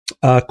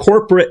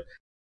corporate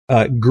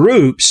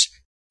groups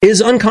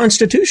is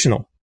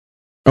unconstitutional.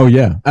 Oh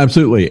yeah,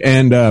 absolutely.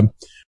 And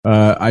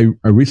I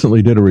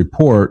recently did a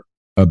report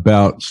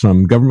about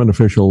some government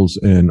officials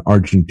in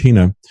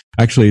Argentina.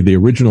 Actually, the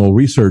original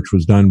research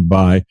was done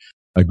by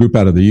a group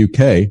out of the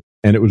UK,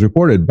 and it was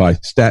reported by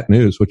Stat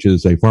News, which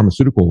is a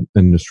pharmaceutical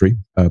industry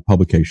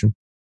publication.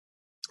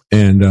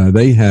 And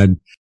they had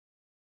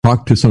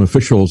talked to some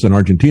officials in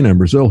Argentina and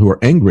Brazil who were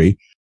angry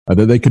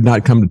that they could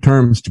not come to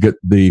terms to get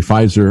the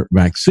Pfizer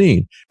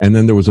vaccine. And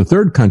then there was a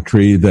third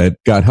country that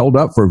got held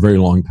up for a very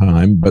long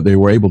time, but they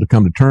were able to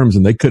come to terms,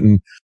 and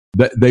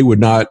they would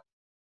not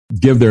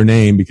give their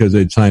name because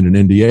they'd signed an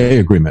NDA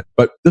agreement.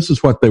 But this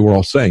is what they were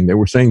all saying. They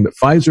were saying that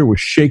Pfizer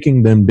was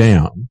shaking them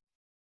down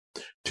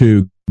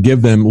to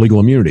give them legal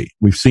immunity.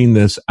 We've seen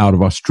this out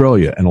of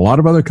Australia and a lot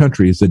of other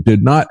countries that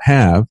did not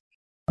have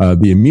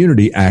the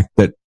Immunity Act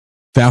that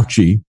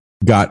Fauci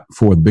got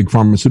for the big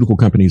pharmaceutical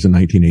companies in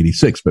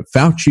 1986. But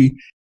Fauci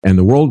and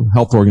the World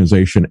Health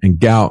Organization and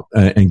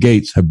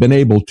Gates have been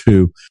able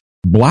to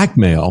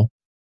blackmail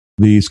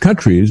these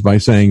countries by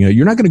saying,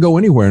 you're not going to go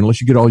anywhere unless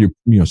you get all your,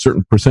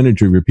 certain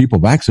percentage of your people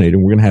vaccinated.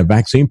 And we're going to have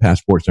vaccine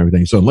passports and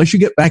everything. So unless you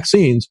get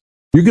vaccines,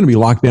 you're going to be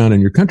locked down in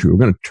your country. We're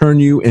going to turn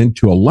you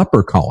into a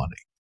leper colony.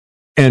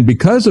 And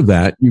because of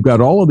that, you've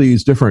got all of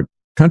these different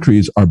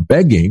countries are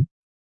begging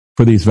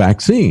for these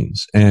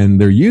vaccines.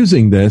 And they're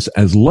using this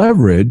as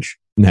leverage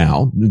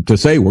now to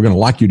say, we're going to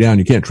lock you down.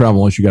 You can't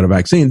travel unless you got a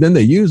vaccine. Then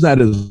they use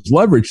that as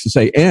leverage to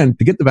say, and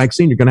to get the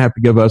vaccine, you're going to have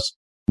to give us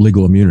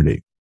legal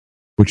immunity,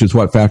 which is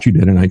what Fauci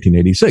did in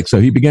 1986.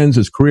 So he begins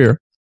his career,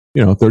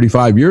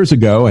 35 years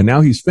ago, and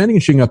now he's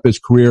finishing up his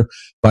career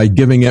by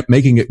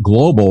making it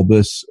global,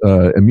 this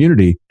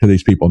immunity to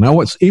these people. Now,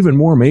 what's even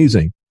more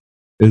amazing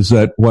is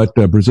that what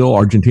Brazil,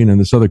 Argentina,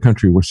 and this other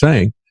country were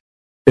saying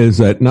is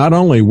that not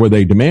only were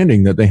they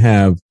demanding that they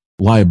have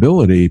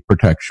liability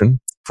protection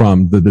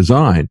from the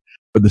design,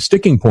 but the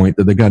sticking point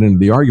that they got into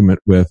the argument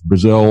with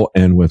Brazil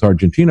and with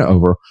Argentina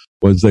over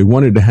was they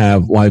wanted to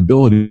have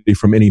liability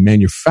from any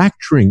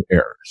manufacturing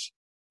errors.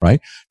 Right?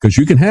 Because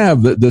you can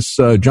have this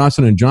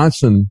Johnson &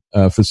 Johnson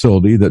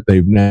facility that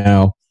they've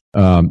now,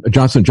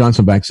 Johnson &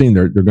 Johnson vaccine,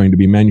 they're going to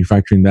be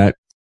manufacturing that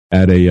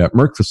at a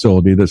Merck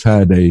facility that's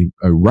had a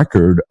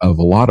record of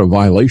a lot of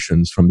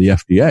violations from the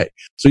FDA.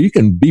 So you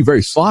can be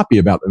very sloppy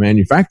about the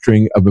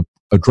manufacturing of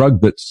a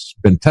drug that's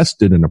been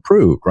tested and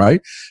approved,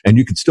 right? And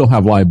you could still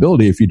have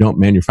liability if you don't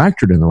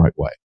manufacture it in the right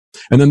way.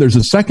 And then there's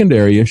a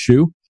secondary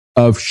issue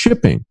of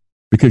shipping.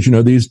 Because,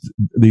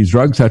 these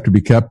drugs have to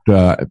be kept,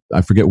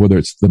 I forget whether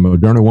it's the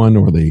Moderna one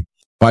or the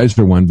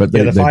Pfizer one, but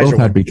they both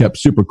have to be kept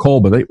super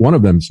cold. But one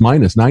of them is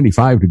minus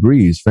 95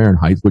 degrees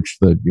Fahrenheit, which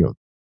the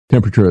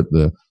temperature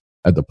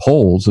at the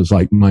poles is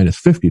like minus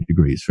 50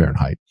 degrees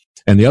Fahrenheit.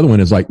 And the other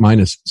one is like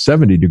minus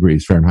 70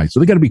 degrees Fahrenheit.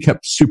 So they got to be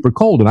kept super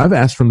cold. And I've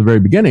asked from the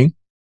very beginning,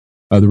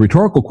 the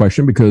rhetorical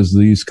question, because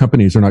these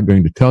companies are not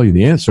going to tell you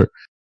the answer.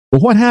 Well,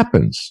 what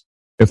happens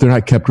if they're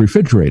not kept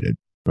refrigerated,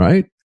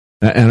 right?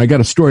 And I got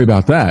a story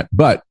about that,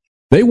 but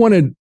they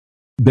wanted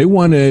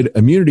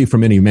immunity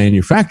from any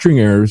manufacturing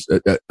errors,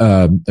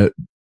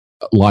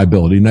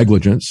 liability,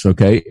 negligence,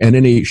 okay, and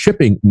any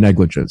shipping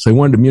negligence. They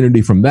wanted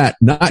immunity from that,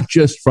 not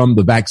just from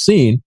the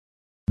vaccine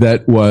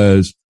that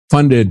was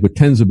funded with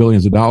tens of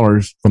billions of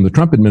dollars from the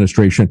Trump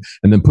administration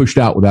and then pushed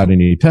out without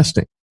any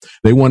testing.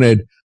 They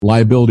wanted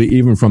liability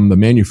even from the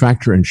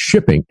manufacturer and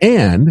shipping,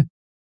 and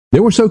they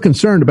were so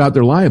concerned about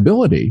their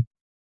liability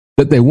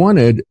that they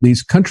wanted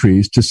these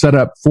countries to set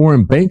up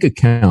foreign bank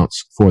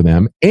accounts for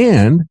them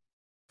and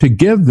to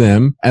give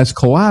them as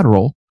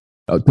collateral,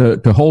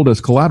 to hold as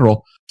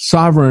collateral,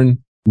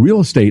 sovereign real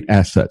estate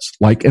assets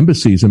like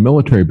embassies and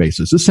military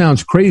bases. This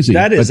sounds crazy,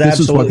 but this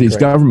is what these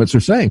governments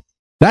are saying.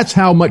 That's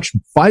how much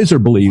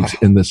Pfizer believes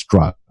in this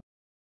drug.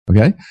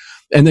 Okay?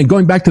 And then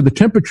going back to the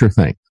temperature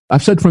thing,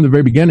 I've said from the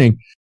very beginning,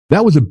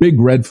 that was a big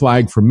red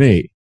flag for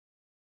me.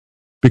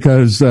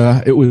 Because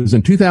it was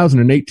in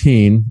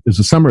 2018, it was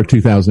the summer of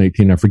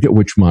 2018, I forget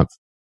which month.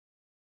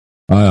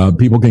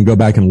 People can go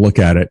back and look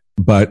at it,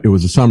 but it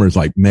was the summer, it's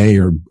like May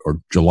or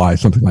July,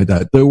 something like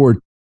that. There were,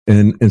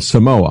 in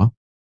Samoa,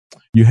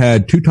 you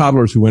had two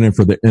toddlers who went in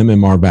for the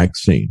MMR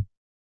vaccine.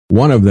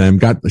 One of them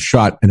got the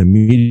shot and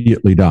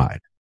immediately died.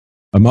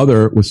 A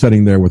mother was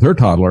sitting there with her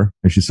toddler,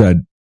 and she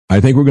said, I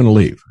think we're going to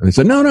leave. And they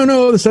said, no,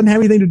 this doesn't have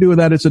anything to do with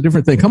that. It's a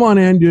different thing. Come on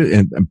in,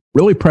 and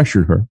really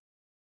pressured her.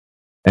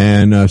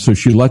 And so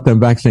she let them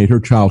vaccinate her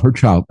child. Her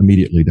child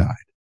immediately died.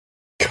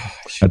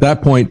 Gosh. At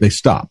that point, they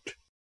stopped.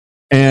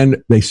 And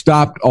they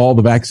stopped all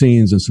the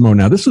vaccines in Samoa.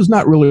 Now, this was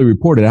not really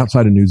reported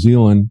outside of New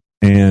Zealand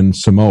and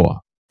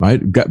Samoa.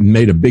 right?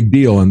 Made a big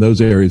deal in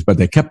those areas, but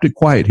they kept it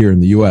quiet here in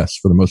the U.S.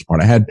 for the most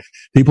part. I had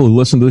people who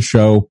listened to the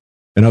show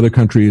in other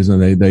countries,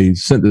 and they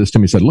sent this to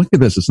me and said, look at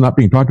this. It's not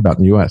being talked about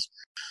in the U.S.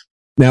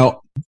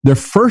 Now, the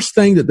first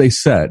thing that they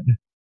said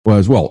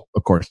was, well,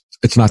 of course,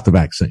 it's not the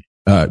vaccine.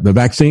 The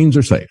vaccines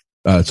are safe.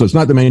 So it's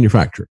not the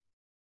manufacturer.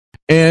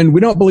 And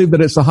we don't believe that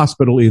it's the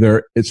hospital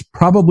either. It's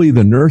probably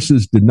the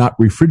nurses did not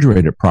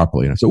refrigerate it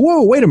properly. And I said,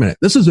 whoa, wait a minute.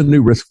 This is a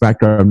new risk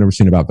factor I've never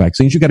seen about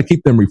vaccines. You got to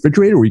keep them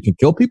refrigerated or you can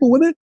kill people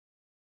with it.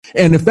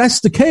 And if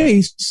that's the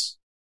case,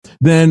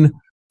 then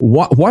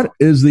what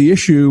is the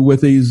issue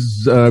with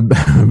these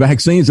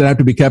vaccines that have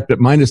to be kept at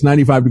minus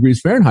 95 degrees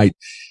Fahrenheit?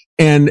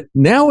 And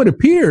now it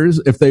appears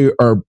if they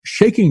are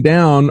shaking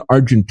down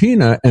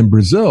Argentina and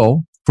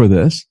Brazil for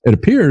this, it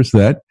appears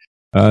that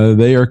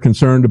they are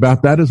concerned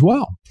about that as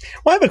well.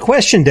 Well, I have a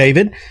question,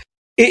 David.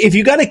 If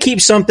you got to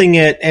keep something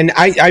at, and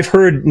I've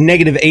heard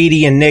negative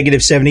 80 and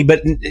negative 70,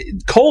 but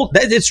cold,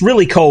 it's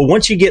really cold.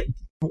 Once you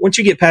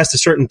get past a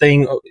certain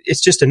thing,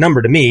 it's just a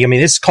number to me. I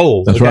mean, it's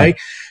cold. That's okay. Right.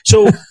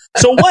 So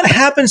what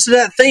happens to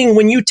that thing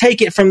when you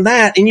take it from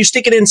that and you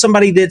stick it in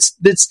somebody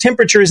that's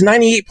temperature is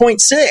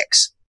 98.6?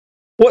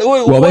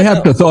 Well, they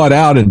have to thaw it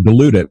out and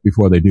dilute it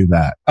before they do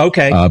that.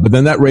 Okay. But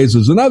then that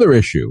raises another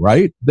issue,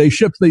 right? They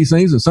ship these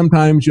things, and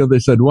sometimes, they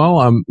said,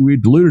 well, we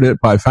diluted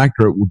it by a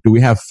factor. Do we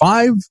have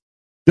 5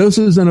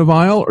 doses in a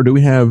vial, or do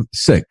we have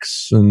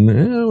 6? And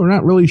we're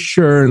not really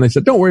sure. And they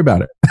said, don't worry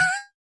about it.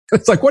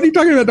 It's like, what are you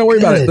talking about? Don't worry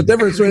about it. The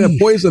difference between a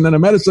poison and a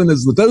medicine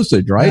is the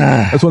dosage, right?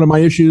 That's one of my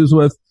issues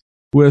with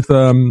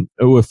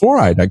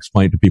fluoride. I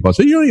explained to people.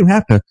 So you don't even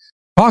have to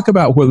talk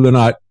about whether or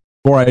not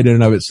fluoride in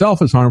and of itself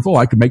is harmful.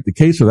 I could make the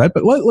case for that,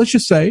 but let's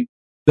just say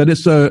that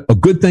it's a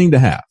good thing to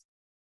have.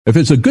 If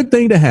it's a good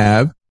thing to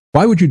have,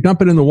 why would you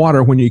dump it in the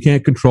water when you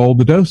can't control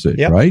the dosage,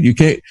 Yep. right? You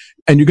can't,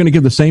 and you're going to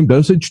give the same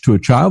dosage to a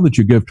child that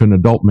you give to an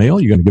adult male.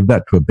 You're going to give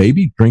that to a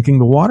baby drinking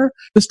the water.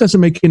 This doesn't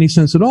make any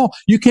sense at all.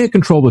 You can't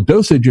control the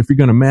dosage if you're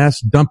going to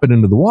mass dump it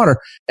into the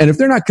water. And if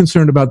they're not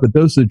concerned about the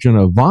dosage in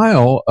a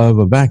vial of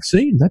a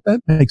vaccine,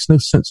 that makes no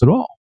sense at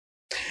all.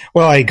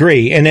 Well, I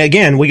agree. And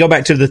again, we go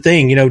back to the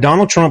thing,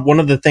 Donald Trump, one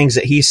of the things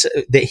that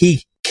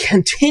he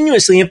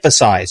continuously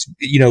emphasized,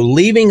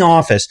 leaving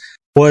office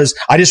was,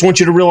 I just want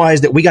you to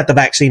realize that we got the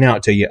vaccine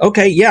out to you.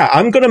 Okay. Yeah.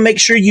 I'm going to make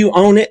sure you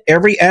own it.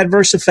 Every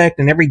adverse effect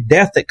and every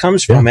death that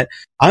comes from it,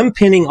 I'm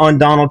pinning on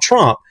Donald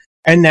Trump.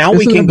 And now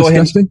we can go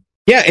ahead.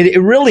 Yeah, it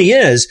really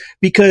is,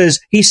 because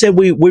he said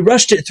we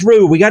rushed it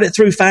through. We got it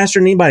through faster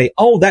than anybody.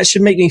 Oh, that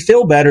should make me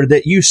feel better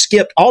that you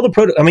skipped all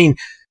the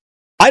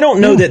I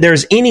don't know that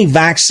there's any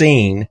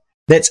vaccine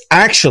that's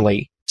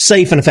actually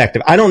safe and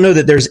effective. I don't know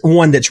that there's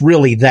one that's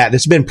really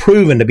that's been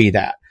proven to be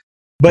that.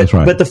 But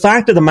right. But the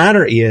fact of the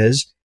matter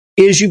is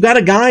you've got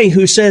a guy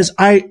who says,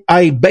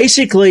 I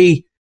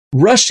basically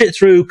rushed it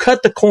through,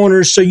 cut the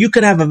corners so you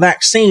could have a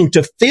vaccine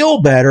to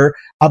feel better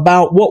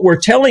about what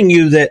we're telling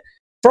you that,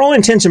 for all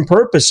intents and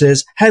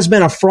purposes, has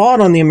been a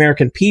fraud on the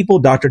American people.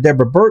 Dr.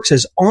 Deborah Birx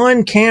is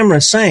on camera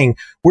saying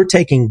we're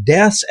taking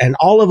deaths and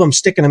all of them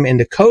sticking them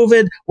into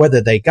COVID,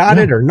 whether they got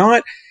it or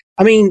not.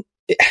 I mean,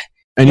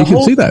 and you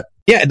can see that.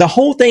 Yeah, the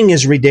whole thing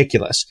is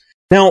ridiculous.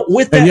 Now,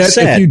 with that and yet,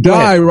 said, if you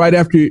die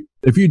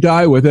if you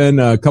die within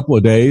a couple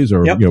of days,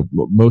 or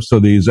most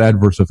of these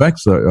adverse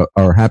effects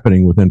are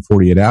happening within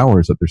 48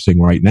 hours that they're seeing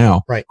right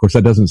now. Right. Of course,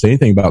 that doesn't say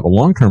anything about the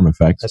long-term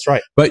effects. That's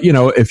right. But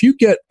if you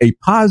get a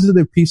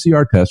positive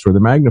PCR test where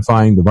they're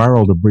magnifying the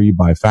viral debris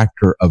by a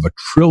factor of 1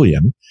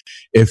 trillion,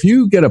 if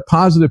you get a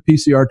positive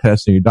PCR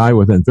test and you die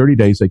within 30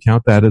 days, they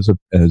count that as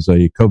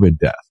a COVID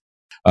death.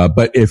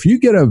 But if you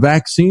get a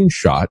vaccine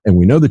shot, and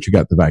we know that you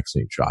got the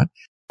vaccine shot,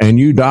 and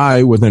you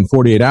die within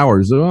 48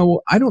 hours,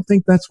 well, I don't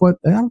think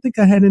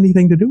I had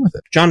anything to do with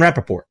it. John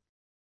Rappaport.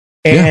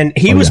 And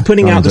he was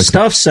putting out the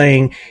stuff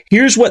saying,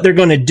 here's what they're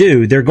going to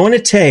do. They're going to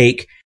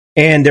take,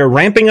 and they're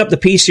ramping up the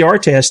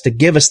PCR test to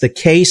give us the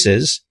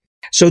cases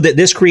so that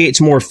this creates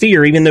more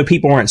fear, even though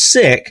people aren't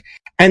sick.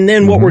 And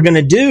then what we're going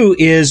to do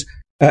is,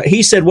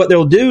 he said what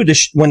they'll do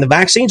when the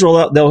vaccines roll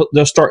out,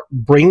 they'll start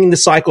bringing the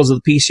cycles of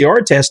the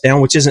PCR test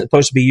down, which isn't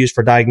supposed to be used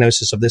for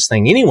diagnosis of this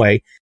thing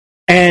anyway.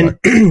 And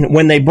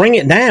when they bring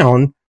it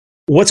down,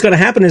 what's going to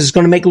happen is it's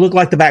going to make it look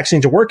like the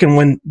vaccines are working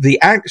when the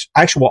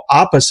actual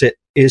opposite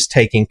is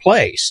taking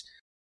place.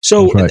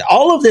 So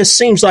all of this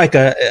seems like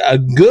a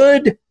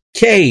good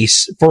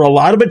case for a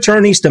lot of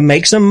attorneys to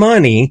make some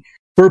money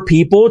for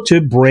people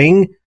to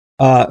bring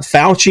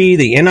Fauci,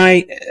 the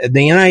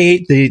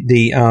NIH,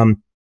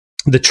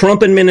 the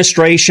Trump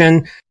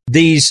administration,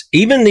 these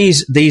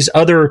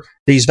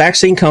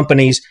vaccine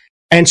companies,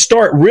 and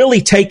start really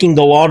taking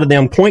the law to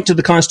them, point to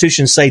the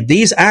Constitution, say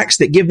these acts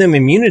that give them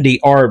immunity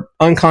are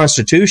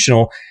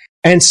unconstitutional,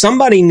 and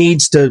somebody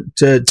needs to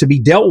be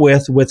dealt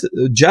with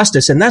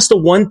justice. And that's the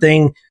one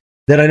thing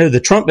that I know the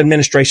Trump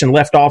administration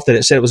left off that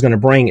it said it was going to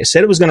bring. It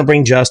said it was going to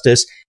bring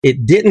justice.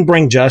 It didn't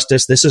bring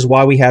justice. This is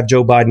why we have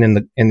Joe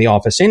Biden in the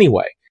office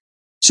anyway.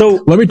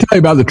 So let me tell you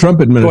about the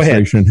Trump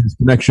administration, his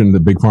connection to the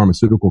big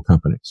pharmaceutical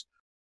companies.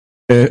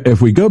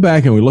 If we go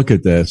back and we look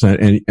at this,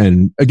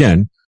 and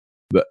again,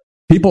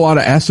 people ought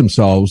to ask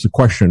themselves the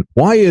question,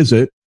 why is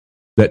it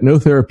that no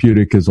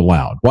therapeutic is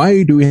allowed?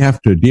 Why do we have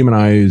to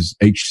demonize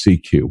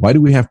HCQ? Why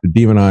do we have to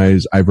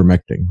demonize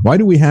ivermectin? Why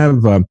do we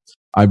have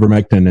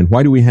ivermectin, and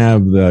why do we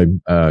have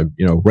the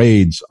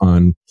raids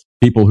on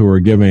people who are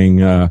giving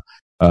IV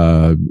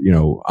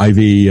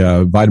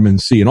vitamin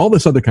C and all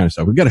this other kind of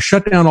stuff? We've got to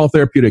shut down all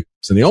therapeutics,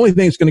 and the only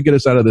thing that's going to get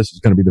us out of this is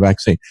going to be the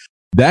vaccine.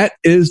 That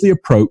is the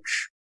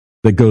approach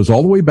that goes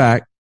all the way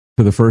back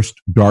to the first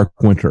dark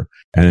winter,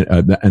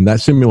 and that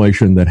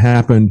simulation that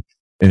happened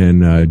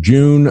in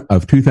June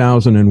of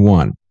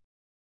 2001.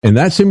 And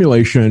that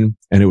simulation,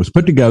 and it was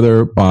put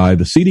together by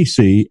the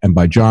CDC and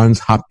by Johns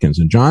Hopkins.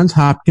 And Johns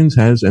Hopkins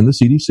and the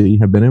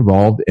CDC have been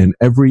involved in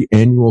every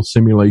annual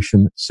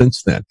simulation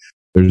since then.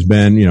 There's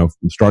been,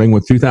 starting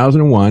with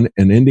 2001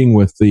 and ending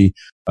with the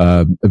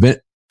Event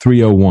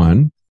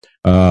 301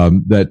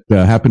 that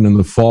happened in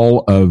the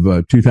fall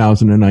of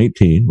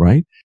 2019,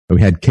 right?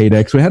 We had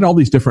CADEX. We had all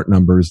these different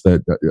numbers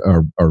that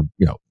are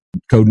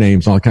code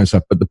names, all that kind of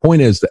stuff. But the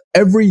point is that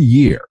every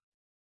year,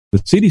 the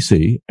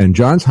CDC and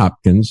Johns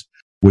Hopkins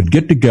would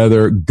get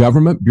together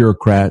government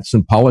bureaucrats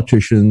and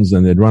politicians,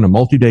 and they'd run a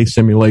multi-day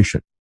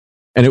simulation.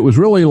 And it was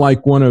really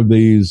like one of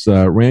these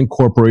Rand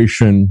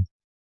Corporation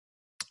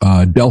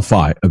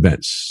Delphi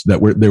events that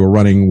they were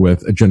running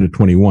with Agenda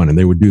 21, and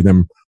they would do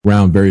them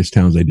around various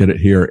towns. They did it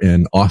here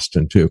in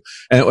Austin too.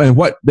 And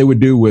what they would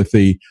do with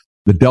the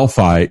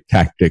Delphi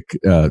tactic,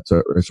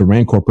 it's a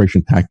Rand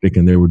Corporation tactic,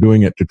 and they were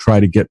doing it to try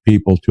to get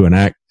people to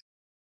enact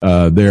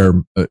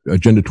their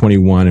Agenda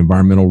 21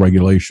 environmental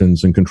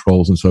regulations and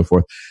controls and so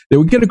forth. They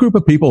would get a group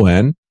of people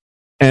in,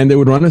 and they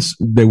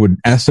would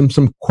ask them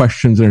some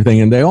questions and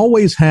everything, and they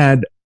always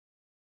had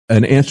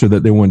an answer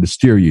that they wanted to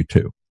steer you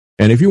to.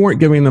 And if you weren't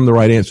giving them the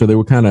right answer, they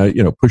would kind of,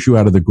 push you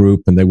out of the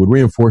group, and they would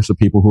reinforce the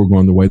people who were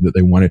going the way that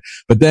they wanted.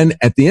 But then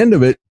at the end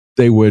of it,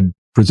 they would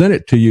present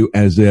it to you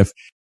as if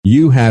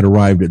you had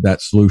arrived at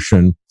that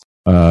solution,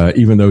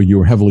 even though you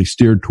were heavily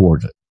steered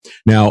towards it.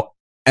 Now,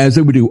 as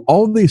they would do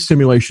all of these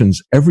simulations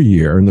every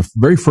year, and the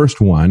very first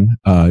one,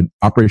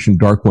 Operation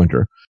Dark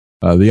Winter,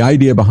 the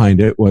idea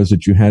behind it was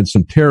that you had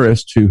some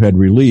terrorists who had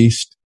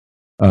released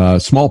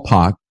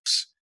smallpox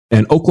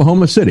in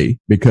Oklahoma City,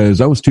 because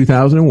that was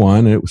 2001,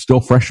 and it was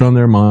still fresh on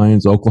their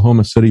minds,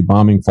 Oklahoma City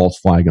bombing, false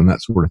flag, and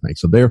that sort of thing.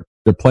 So they're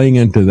playing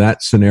into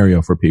that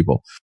scenario for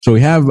people. So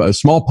we have a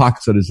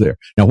smallpox that is there.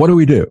 Now, what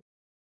do?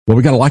 Well,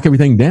 we got to lock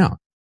everything down.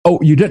 Oh,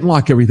 you didn't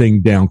lock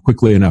everything down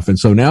quickly enough. And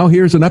so now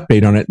here's an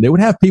update on it. They would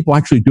have people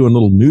actually doing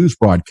little news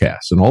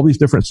broadcasts and all these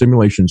different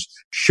simulations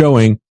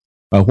showing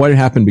what had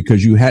happened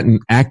because you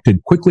hadn't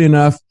acted quickly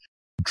enough,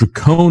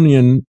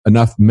 draconian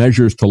enough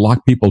measures to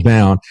lock people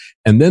down.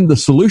 And then the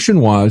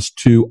solution was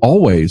to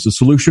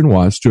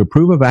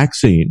approve a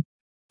vaccine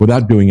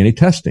without doing any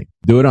testing,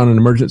 do it on an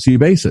emergency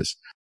basis.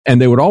 And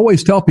they would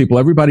always tell people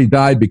everybody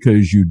died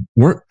because you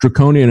weren't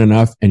draconian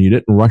enough and you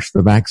didn't rush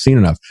the vaccine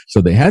enough. So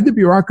they had the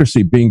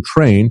bureaucracy being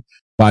trained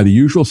by the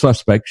usual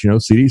suspects,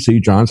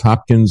 CDC, Johns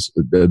Hopkins,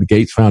 the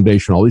Gates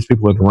Foundation, all these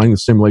people that are running the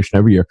simulation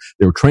every year.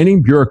 They were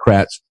training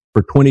bureaucrats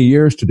for 20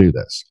 years to do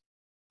this.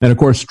 And of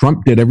course,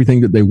 Trump did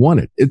everything that they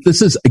wanted.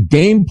 This is a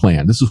game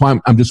plan. This is why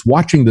I'm just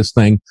watching this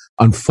thing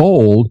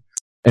unfold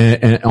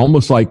and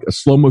almost like a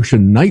slow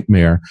motion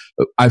nightmare.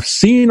 I've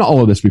seen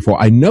all of this before.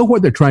 I know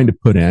what they're trying to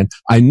put in.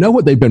 I know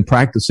what they've been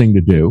practicing to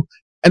do,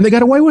 and they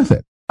got away with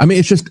it. I mean,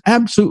 it's just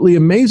absolutely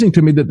amazing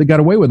to me that they got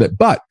away with it.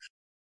 But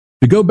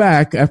to go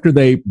back after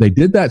they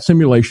did that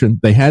simulation,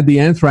 they had the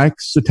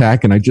anthrax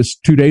attack. And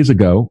 2 days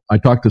ago, I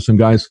talked to some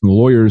guys from the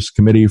Lawyers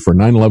Committee for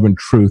 9/11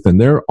 Truth, and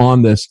they're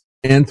on this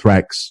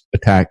anthrax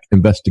attack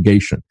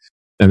investigation.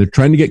 And they're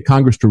trying to get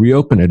Congress to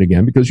reopen it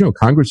again because,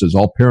 Congress is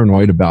all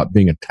paranoid about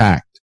being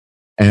attacked.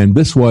 And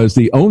this was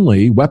the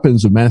only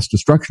weapons of mass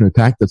destruction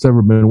attack that's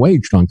ever been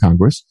waged on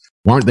Congress.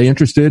 Aren't they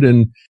interested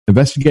in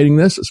investigating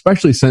this,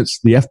 especially since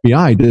the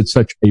FBI did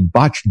such a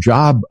botched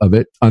job of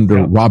it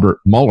under Robert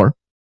Mueller?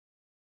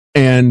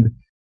 And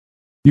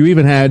you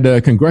even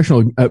had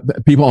congressional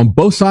people on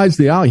both sides of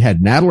the aisle. You had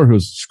Nadler, who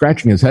was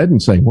scratching his head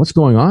and saying, what's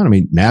going on? I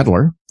mean,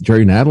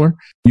 Jerry Nadler.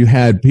 You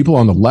had people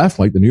on the left,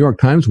 like the New York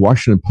Times,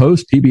 Washington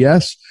Post,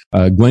 PBS,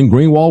 Glenn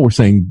Greenwald, were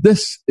saying,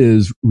 this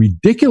is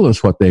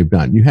ridiculous what they've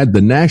done. You had the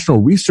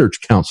National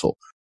Research Council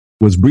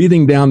was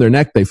breathing down their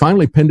neck. They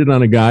finally pinned it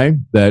on a guy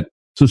that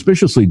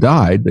suspiciously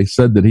died. They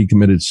said that he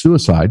committed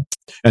suicide.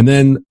 And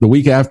then the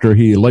week after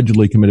he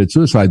allegedly committed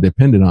suicide, they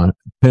pinned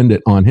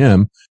it on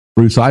him,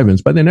 Bruce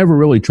Ivins, but they never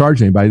really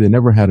charged anybody. They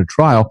never had a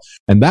trial.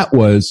 And that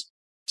was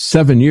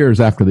 7 years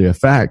after the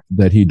fact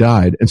that he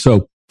died. And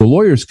so the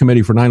Lawyers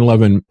Committee for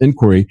 9/11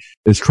 Inquiry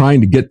is trying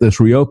to get this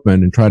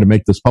reopened and try to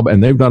make this public.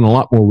 And they've done a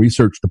lot more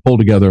research to pull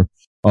together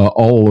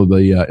all of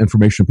the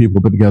information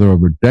people put together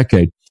over a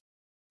decade.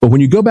 But when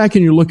you go back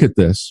and you look at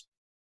this,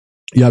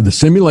 you have the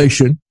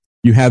simulation,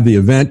 you have the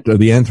event of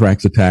the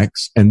anthrax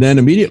attacks, and then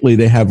immediately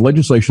they have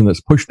legislation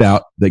that's pushed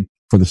out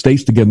for the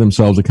states to give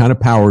themselves the kind of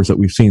powers that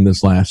we've seen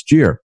this last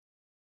year.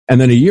 And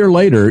then a year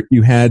later,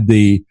 you had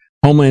the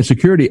Homeland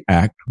Security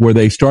Act, where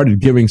they started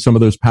giving some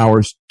of those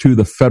powers to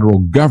the federal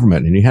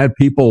government. And you had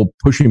people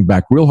pushing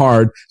back real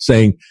hard,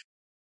 saying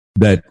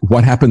that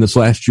what happened this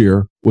last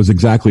year was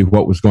exactly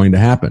what was going to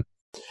happen.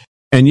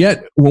 And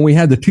yet, when we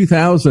had the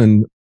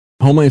 2000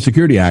 Homeland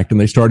Security Act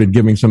and they started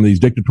giving some of these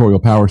dictatorial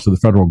powers to the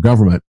federal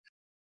government,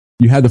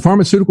 you had the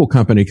pharmaceutical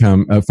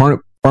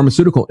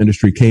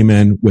industry came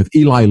in with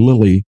Eli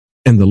Lilly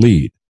in the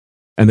lead.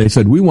 And they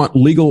said, we want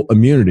legal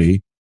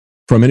immunity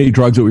from any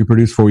drugs that we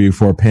produce for you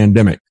for a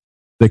pandemic.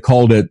 They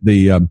called it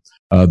the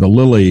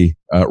Lilly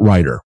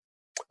rider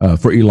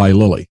for Eli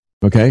Lilly.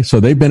 Okay, so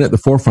they've been at the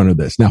forefront of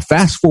this. Now,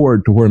 fast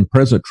forward to when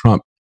President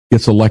Trump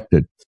gets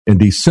elected in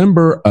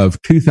December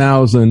of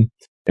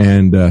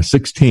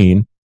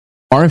 2016.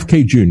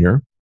 RFK Jr.,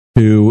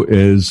 who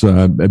is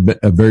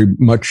very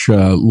much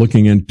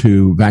looking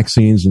into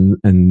vaccines and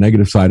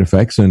negative side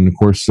effects, and of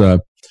course,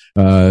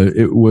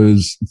 it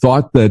was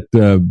thought that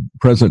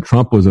President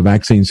Trump was a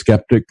vaccine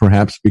skeptic,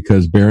 perhaps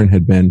because Barron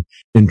had been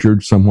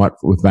injured somewhat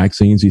with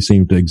vaccines. He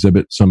seemed to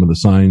exhibit some of the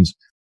signs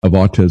of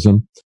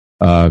autism.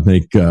 I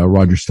think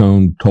Roger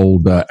Stone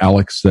told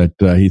Alex that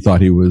he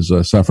thought he was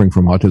suffering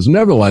from autism.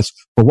 Nevertheless,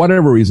 for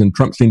whatever reason,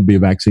 Trump seemed to be a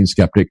vaccine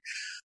skeptic.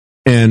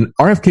 And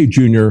RFK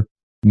Jr.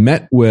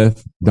 met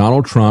with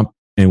Donald Trump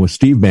and with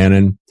Steve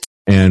Bannon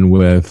and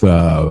with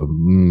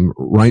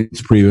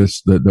Reince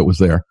Priebus that was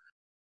there.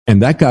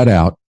 And that got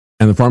out,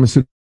 and the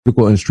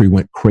pharmaceutical industry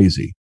went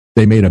crazy.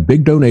 They made a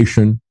big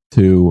donation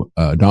to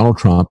Donald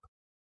Trump.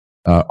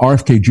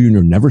 RFK Jr.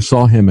 never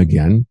saw him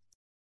again.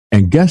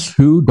 And guess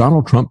who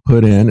Donald Trump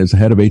put in as the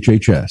head of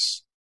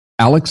HHS?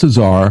 Alex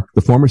Azar,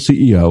 the former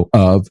CEO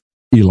of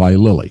Eli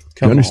Lilly.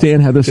 You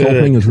understand how this whole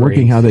thing is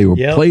working, how they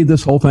played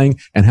this whole thing,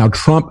 and how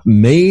Trump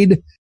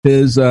made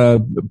his,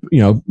 set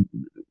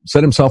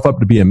himself up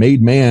to be a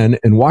made man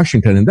in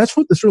Washington. And that's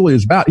what this really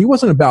is about. He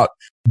wasn't about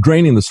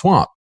draining the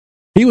swamp.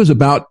 He was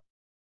about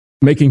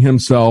making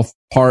himself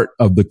part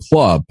of the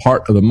club,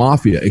 part of the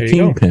mafia, a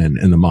kingpin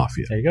in the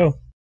mafia. There you go.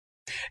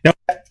 Now,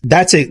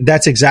 that's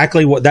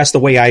exactly that's the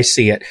way I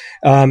see it.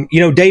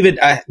 David,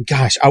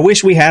 I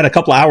wish we had a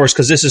couple of hours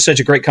because this is such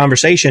a great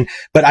conversation,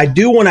 but I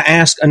do want to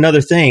ask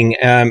another thing.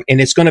 And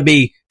it's going to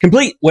be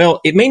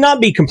it may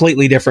not be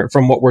completely different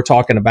from what we're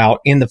talking about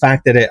in the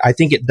fact that I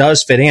think it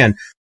does fit in.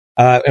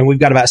 And we've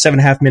got about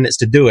 7.5 minutes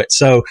to do it.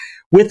 So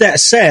with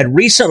that said,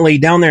 recently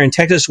down there in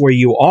Texas where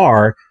you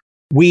are,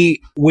 we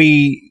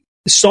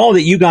saw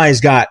that you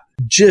guys got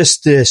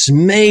just this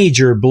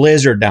major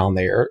blizzard down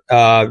there,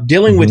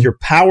 dealing with your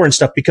power and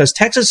stuff, because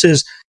Texas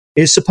is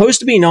supposed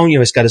to be known,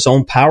 it's got its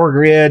own power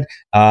grid.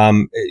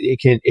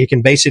 It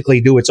can basically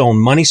do its own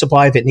money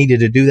supply if it needed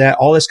to do that,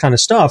 all this kind of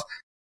stuff.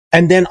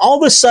 And then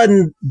all of a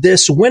sudden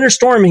this winter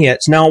storm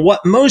hits. Now,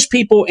 what most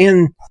people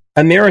in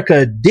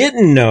America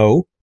didn't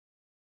know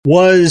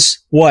was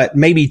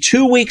maybe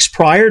 2 weeks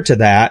prior to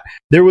that,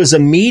 there was a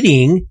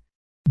meeting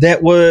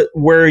that was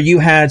where you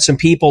had some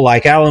people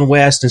like Alan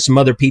West and some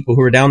other people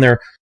who were down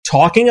there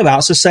talking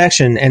about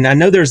secession. And I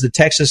know there's the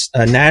Texas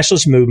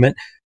nationalist movement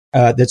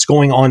that's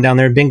going on down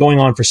there, been going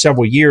on for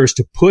several years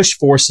to push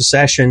for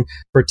secession,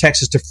 for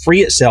Texas to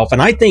free itself.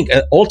 And I think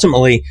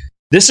ultimately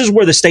this is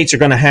where the states are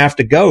going to have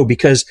to go,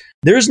 because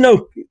there's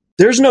no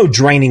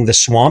draining the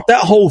swamp.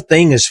 That whole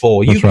thing is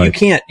full. You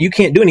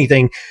can't do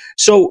anything.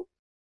 So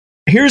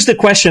here's the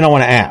question I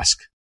want to ask.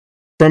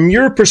 From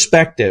your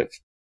perspective,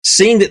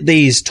 seeing that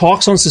these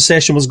talks on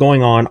secession was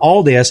going on,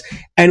 all this,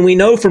 and we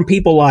know from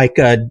people like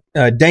Dane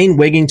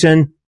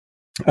Wigington,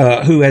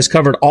 who has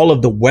covered all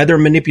of the weather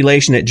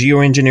manipulation at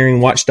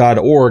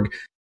geoengineeringwatch.org,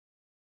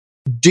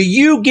 do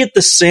you get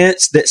the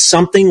sense that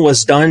something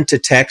was done to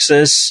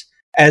Texas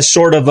as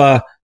sort of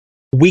a,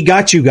 we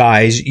got you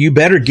guys, you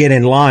better get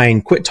in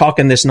line, quit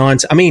talking this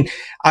nonsense? I mean,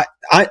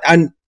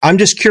 I'm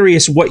just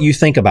curious what you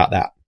think about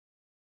that.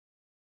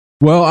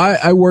 Well,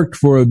 I worked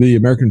for the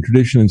American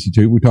Tradition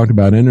Institute. We talked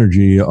about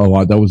energy a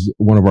lot. That was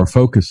one of our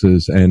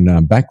focuses.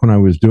 And back when I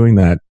was doing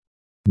that,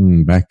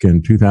 back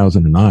in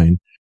 2009,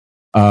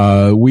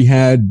 we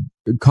had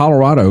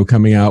Colorado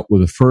coming out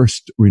with the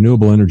first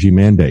renewable energy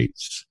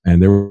mandates.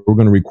 And they were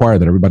going to require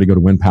that everybody go to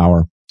wind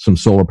power, some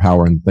solar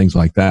power, and things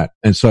like that.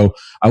 And so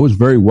I was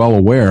very well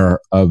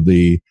aware of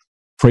the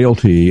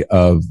frailty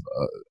of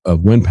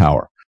wind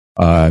power.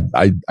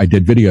 I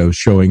did videos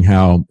showing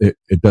how it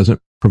doesn't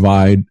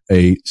provide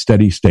a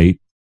steady state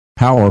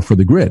power for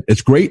the grid. It's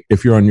great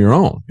if you're on your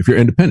own, if you're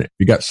independent.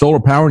 You got solar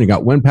power and you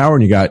got wind power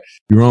and you got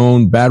your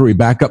own battery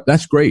backup.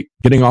 That's great.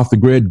 Getting off the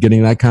grid,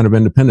 getting that kind of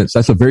independence.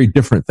 That's a very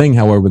different thing,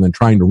 however, than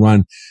trying to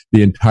run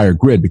the entire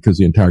grid, because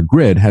the entire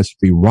grid has to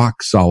be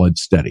rock solid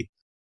steady,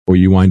 or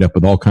you wind up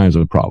with all kinds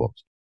of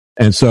problems.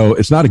 And so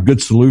it's not a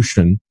good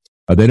solution.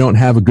 They don't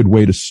have a good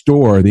way to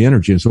store the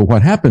energy. And so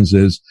what happens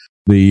is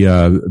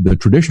the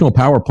traditional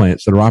power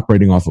plants that are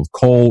operating off of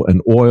coal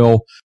and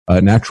oil,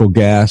 natural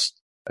gas,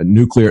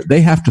 nuclear, they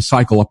have to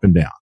cycle up and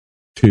down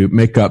to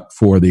make up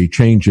for the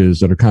changes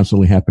that are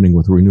constantly happening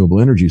with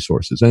renewable energy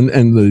sources.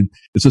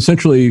 It's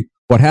essentially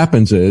what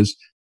happens is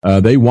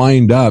they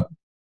wind up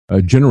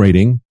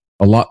generating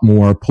a lot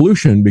more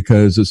pollution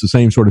because it's the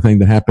same sort of thing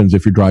that happens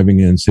if you're driving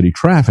in city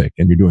traffic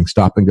and you're doing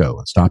stop and go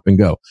and stop and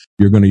go.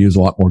 You're going to use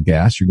a lot more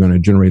gas. You're going to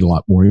generate a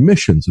lot more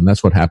emissions. And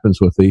that's what happens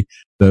with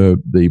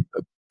the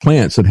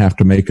plants that have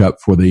to make up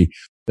for the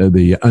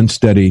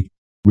unsteady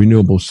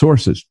renewable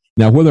sources.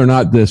 Now, whether or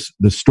not the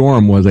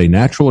storm was a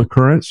natural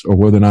occurrence or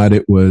whether or not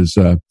it was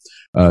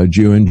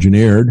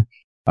geoengineered,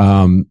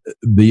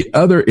 the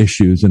other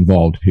issues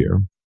involved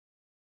here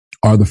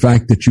are the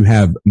fact that you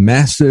have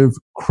massive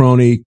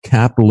crony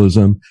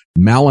capitalism,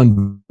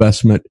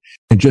 malinvestment,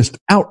 and just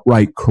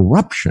outright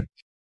corruption.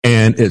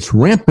 And it's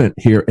rampant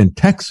here in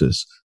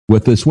Texas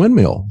with this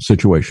windmill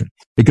situation.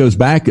 It goes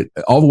back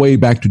all the way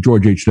back to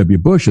George H.W.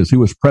 Bush. As he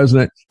was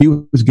president, he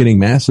was getting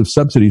massive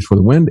subsidies for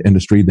the wind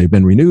industry. They've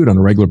been renewed on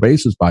a regular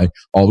basis by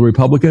all the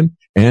Republican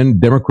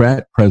and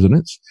Democrat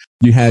presidents.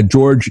 You had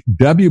George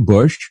W.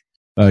 Bush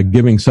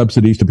giving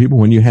subsidies to people.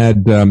 When you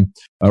had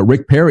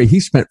Rick Perry, he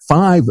spent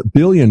 $5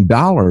 billion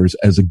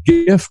as a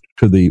gift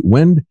to the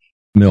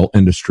windmill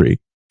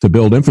industry to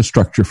build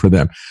infrastructure for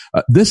them.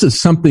 This is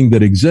something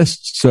that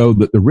exists so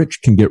that the rich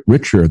can get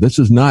richer. This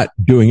is not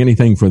doing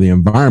anything for the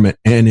environment,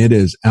 and it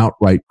is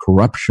outright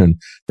corruption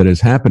that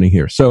is happening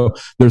here. So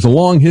there's a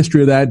long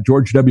history of that.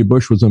 George W.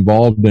 Bush was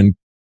involved in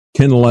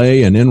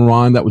Kinley and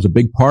Enron. That was a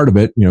big part of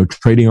it,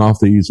 trading off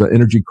these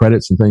energy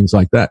credits and things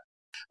like that.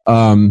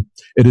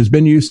 It has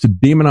been used to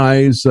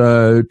demonize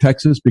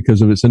Texas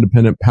because of its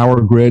independent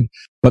power grid,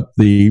 but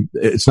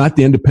it's not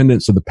the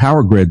independence of the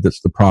power grid that's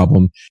the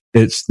problem.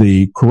 It's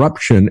the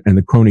corruption and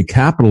the crony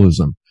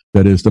capitalism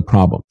that is the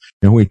problem.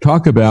 And when we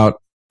talk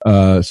about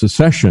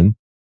secession,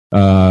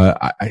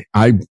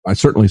 I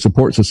certainly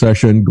support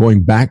secession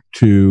going back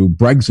to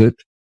Brexit.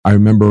 I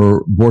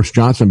remember Boris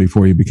Johnson,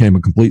 before he became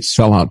a complete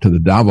sellout to the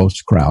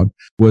Davos crowd,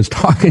 was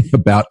talking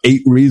about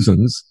 8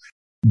 reasons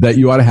that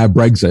you ought to have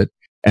Brexit.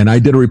 And I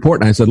did a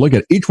report and I said, look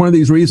at each one of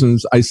these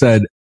reasons. I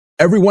said,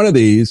 every one of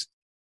these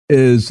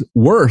is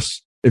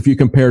worse if you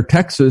compare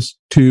Texas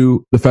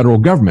to the federal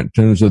government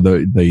in terms of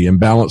the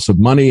imbalance of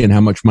money and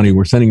how much money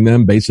we're sending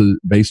them based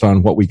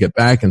on what we get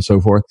back and so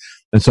forth.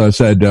 And so I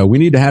said, we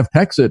need to have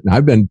Texas. And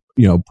I've been,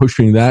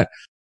 pushing that,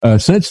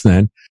 since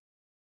then.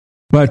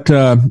 But,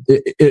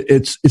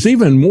 it's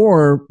even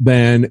more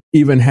than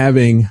even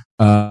having,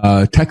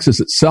 Texas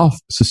itself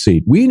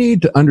secede. We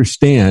need to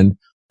understand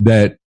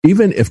that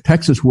even if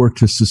Texas were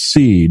to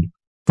secede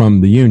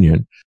from the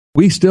Union,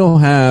 we still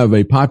have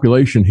a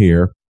population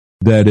here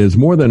that is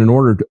more than an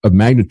order of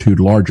magnitude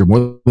larger,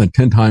 more than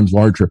 10 times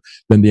larger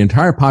than the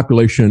entire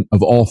population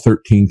of all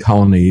 13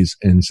 colonies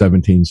in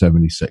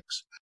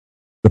 1776.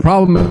 The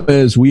problem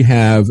is we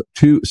have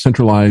too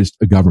centralized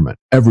a government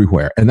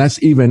everywhere, and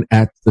that's even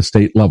at the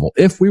state level.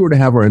 If we were to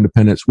have our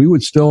independence, we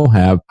would still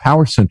have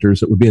power centers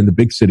that would be in the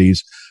big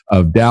cities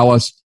of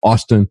Dallas,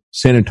 Austin,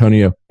 San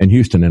Antonio, and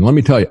Houston. And let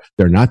me tell you,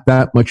 they're not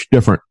that much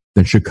different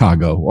than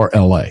Chicago or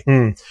LA.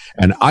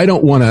 And I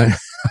don't want to,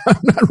 I'm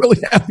not really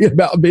happy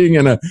about being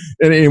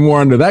anymore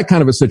under that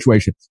kind of a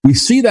situation. We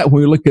see that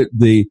when we look at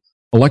the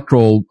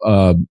electoral,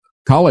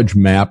 college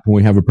map. When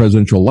we have a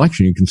presidential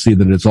election, you can see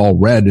that it's all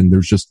red and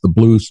there's just the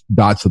blue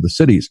dots of the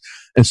cities.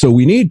 And so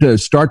we need to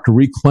start to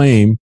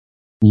reclaim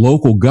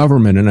local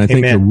government. And I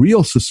think the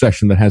real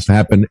secession that has to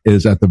happen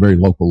is at the very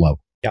local level.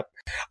 Yep.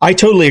 I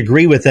totally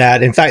agree with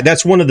that. In fact,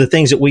 that's one of the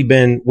things that we've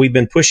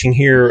been pushing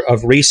here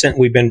of recent.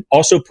 We've been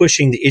also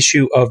pushing the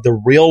issue of the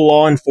real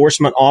law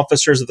enforcement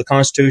officers of the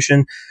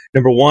Constitution.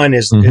 Number one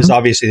is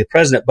obviously the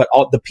president, but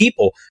all the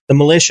people, the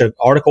militia,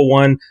 Article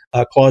 1,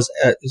 Clause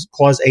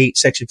 8,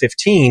 Section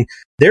 15,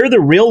 they're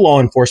the real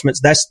law enforcement.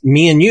 That's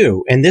me and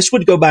you. And this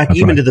would go back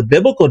to the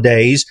biblical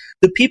days.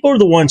 The people are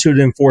the ones who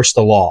enforce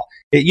the law.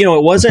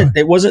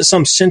 It wasn't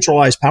some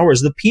centralized power.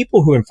 It's the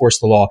people who enforce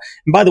the law.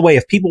 And by the way,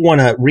 if people want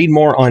to read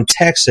more on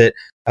Texit,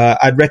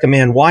 I'd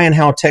recommend Why and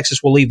How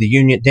Texas Will Leave the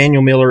Union,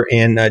 Daniel Miller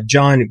and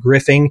John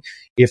Griffing.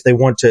 If they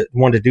want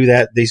to do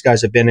that, these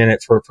guys have been in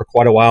it for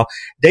quite a while.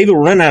 David,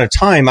 we're running out of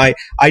time. I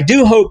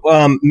do hope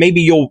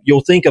maybe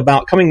you'll think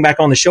about coming back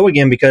on the show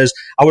again, because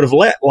I would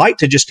have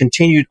liked to just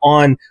continue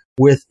on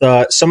with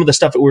some of the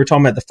stuff that we were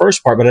talking about the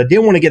first part, but I did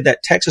want to get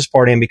that Texas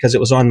part in because it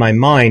was on my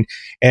mind.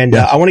 And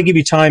I want to give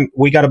you time.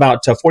 We got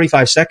about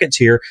 45 seconds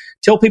here.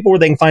 Tell people where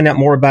they can find out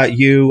more about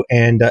you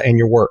and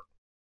your work.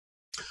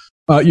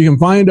 You can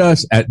find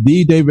us at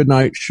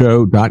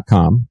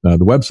thedavidknightshow.com. The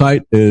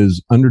website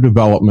is under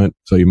development,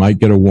 so you might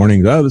get a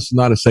warning. Oh, this is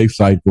not a safe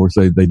site. Of course,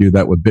 they do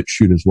that with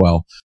BitChute as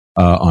well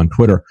on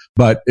Twitter.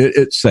 But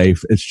it's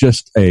safe. It's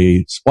just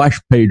a splash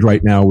page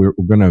right now. We're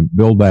going to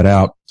build that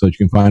out so that you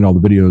can find all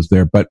the videos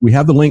there. But we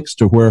have the links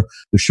to where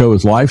the show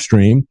is live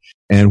streamed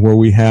and where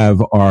we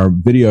have our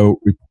video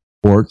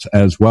reports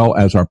as well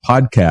as our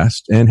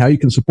podcast and how you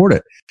can support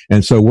it.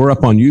 And so we're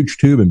up on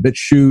YouTube and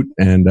BitChute,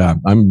 and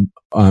I'm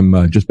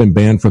just been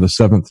banned for the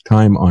 7th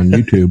time on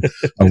YouTube.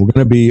 We're going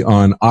to be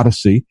on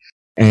Odyssey.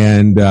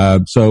 And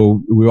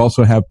so we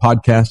also have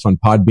podcasts on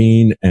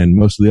Podbean and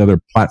most of the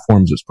other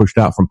platforms that's pushed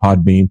out from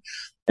Podbean.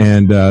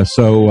 And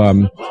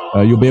so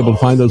you'll be able to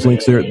find those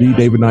links there at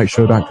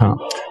thedavidknightshow.com.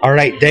 All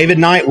right, David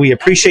Knight, we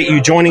appreciate you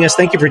joining us.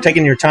 Thank you for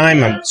taking your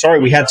time. I'm sorry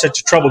we had such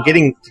a trouble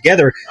getting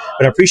together,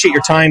 but I appreciate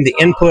your time, the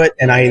input,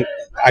 and I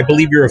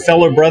believe you're a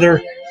fellow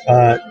brother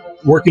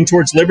working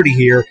towards liberty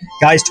here.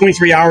 Guys,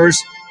 23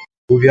 hours.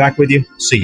 We'll be back with you. See you.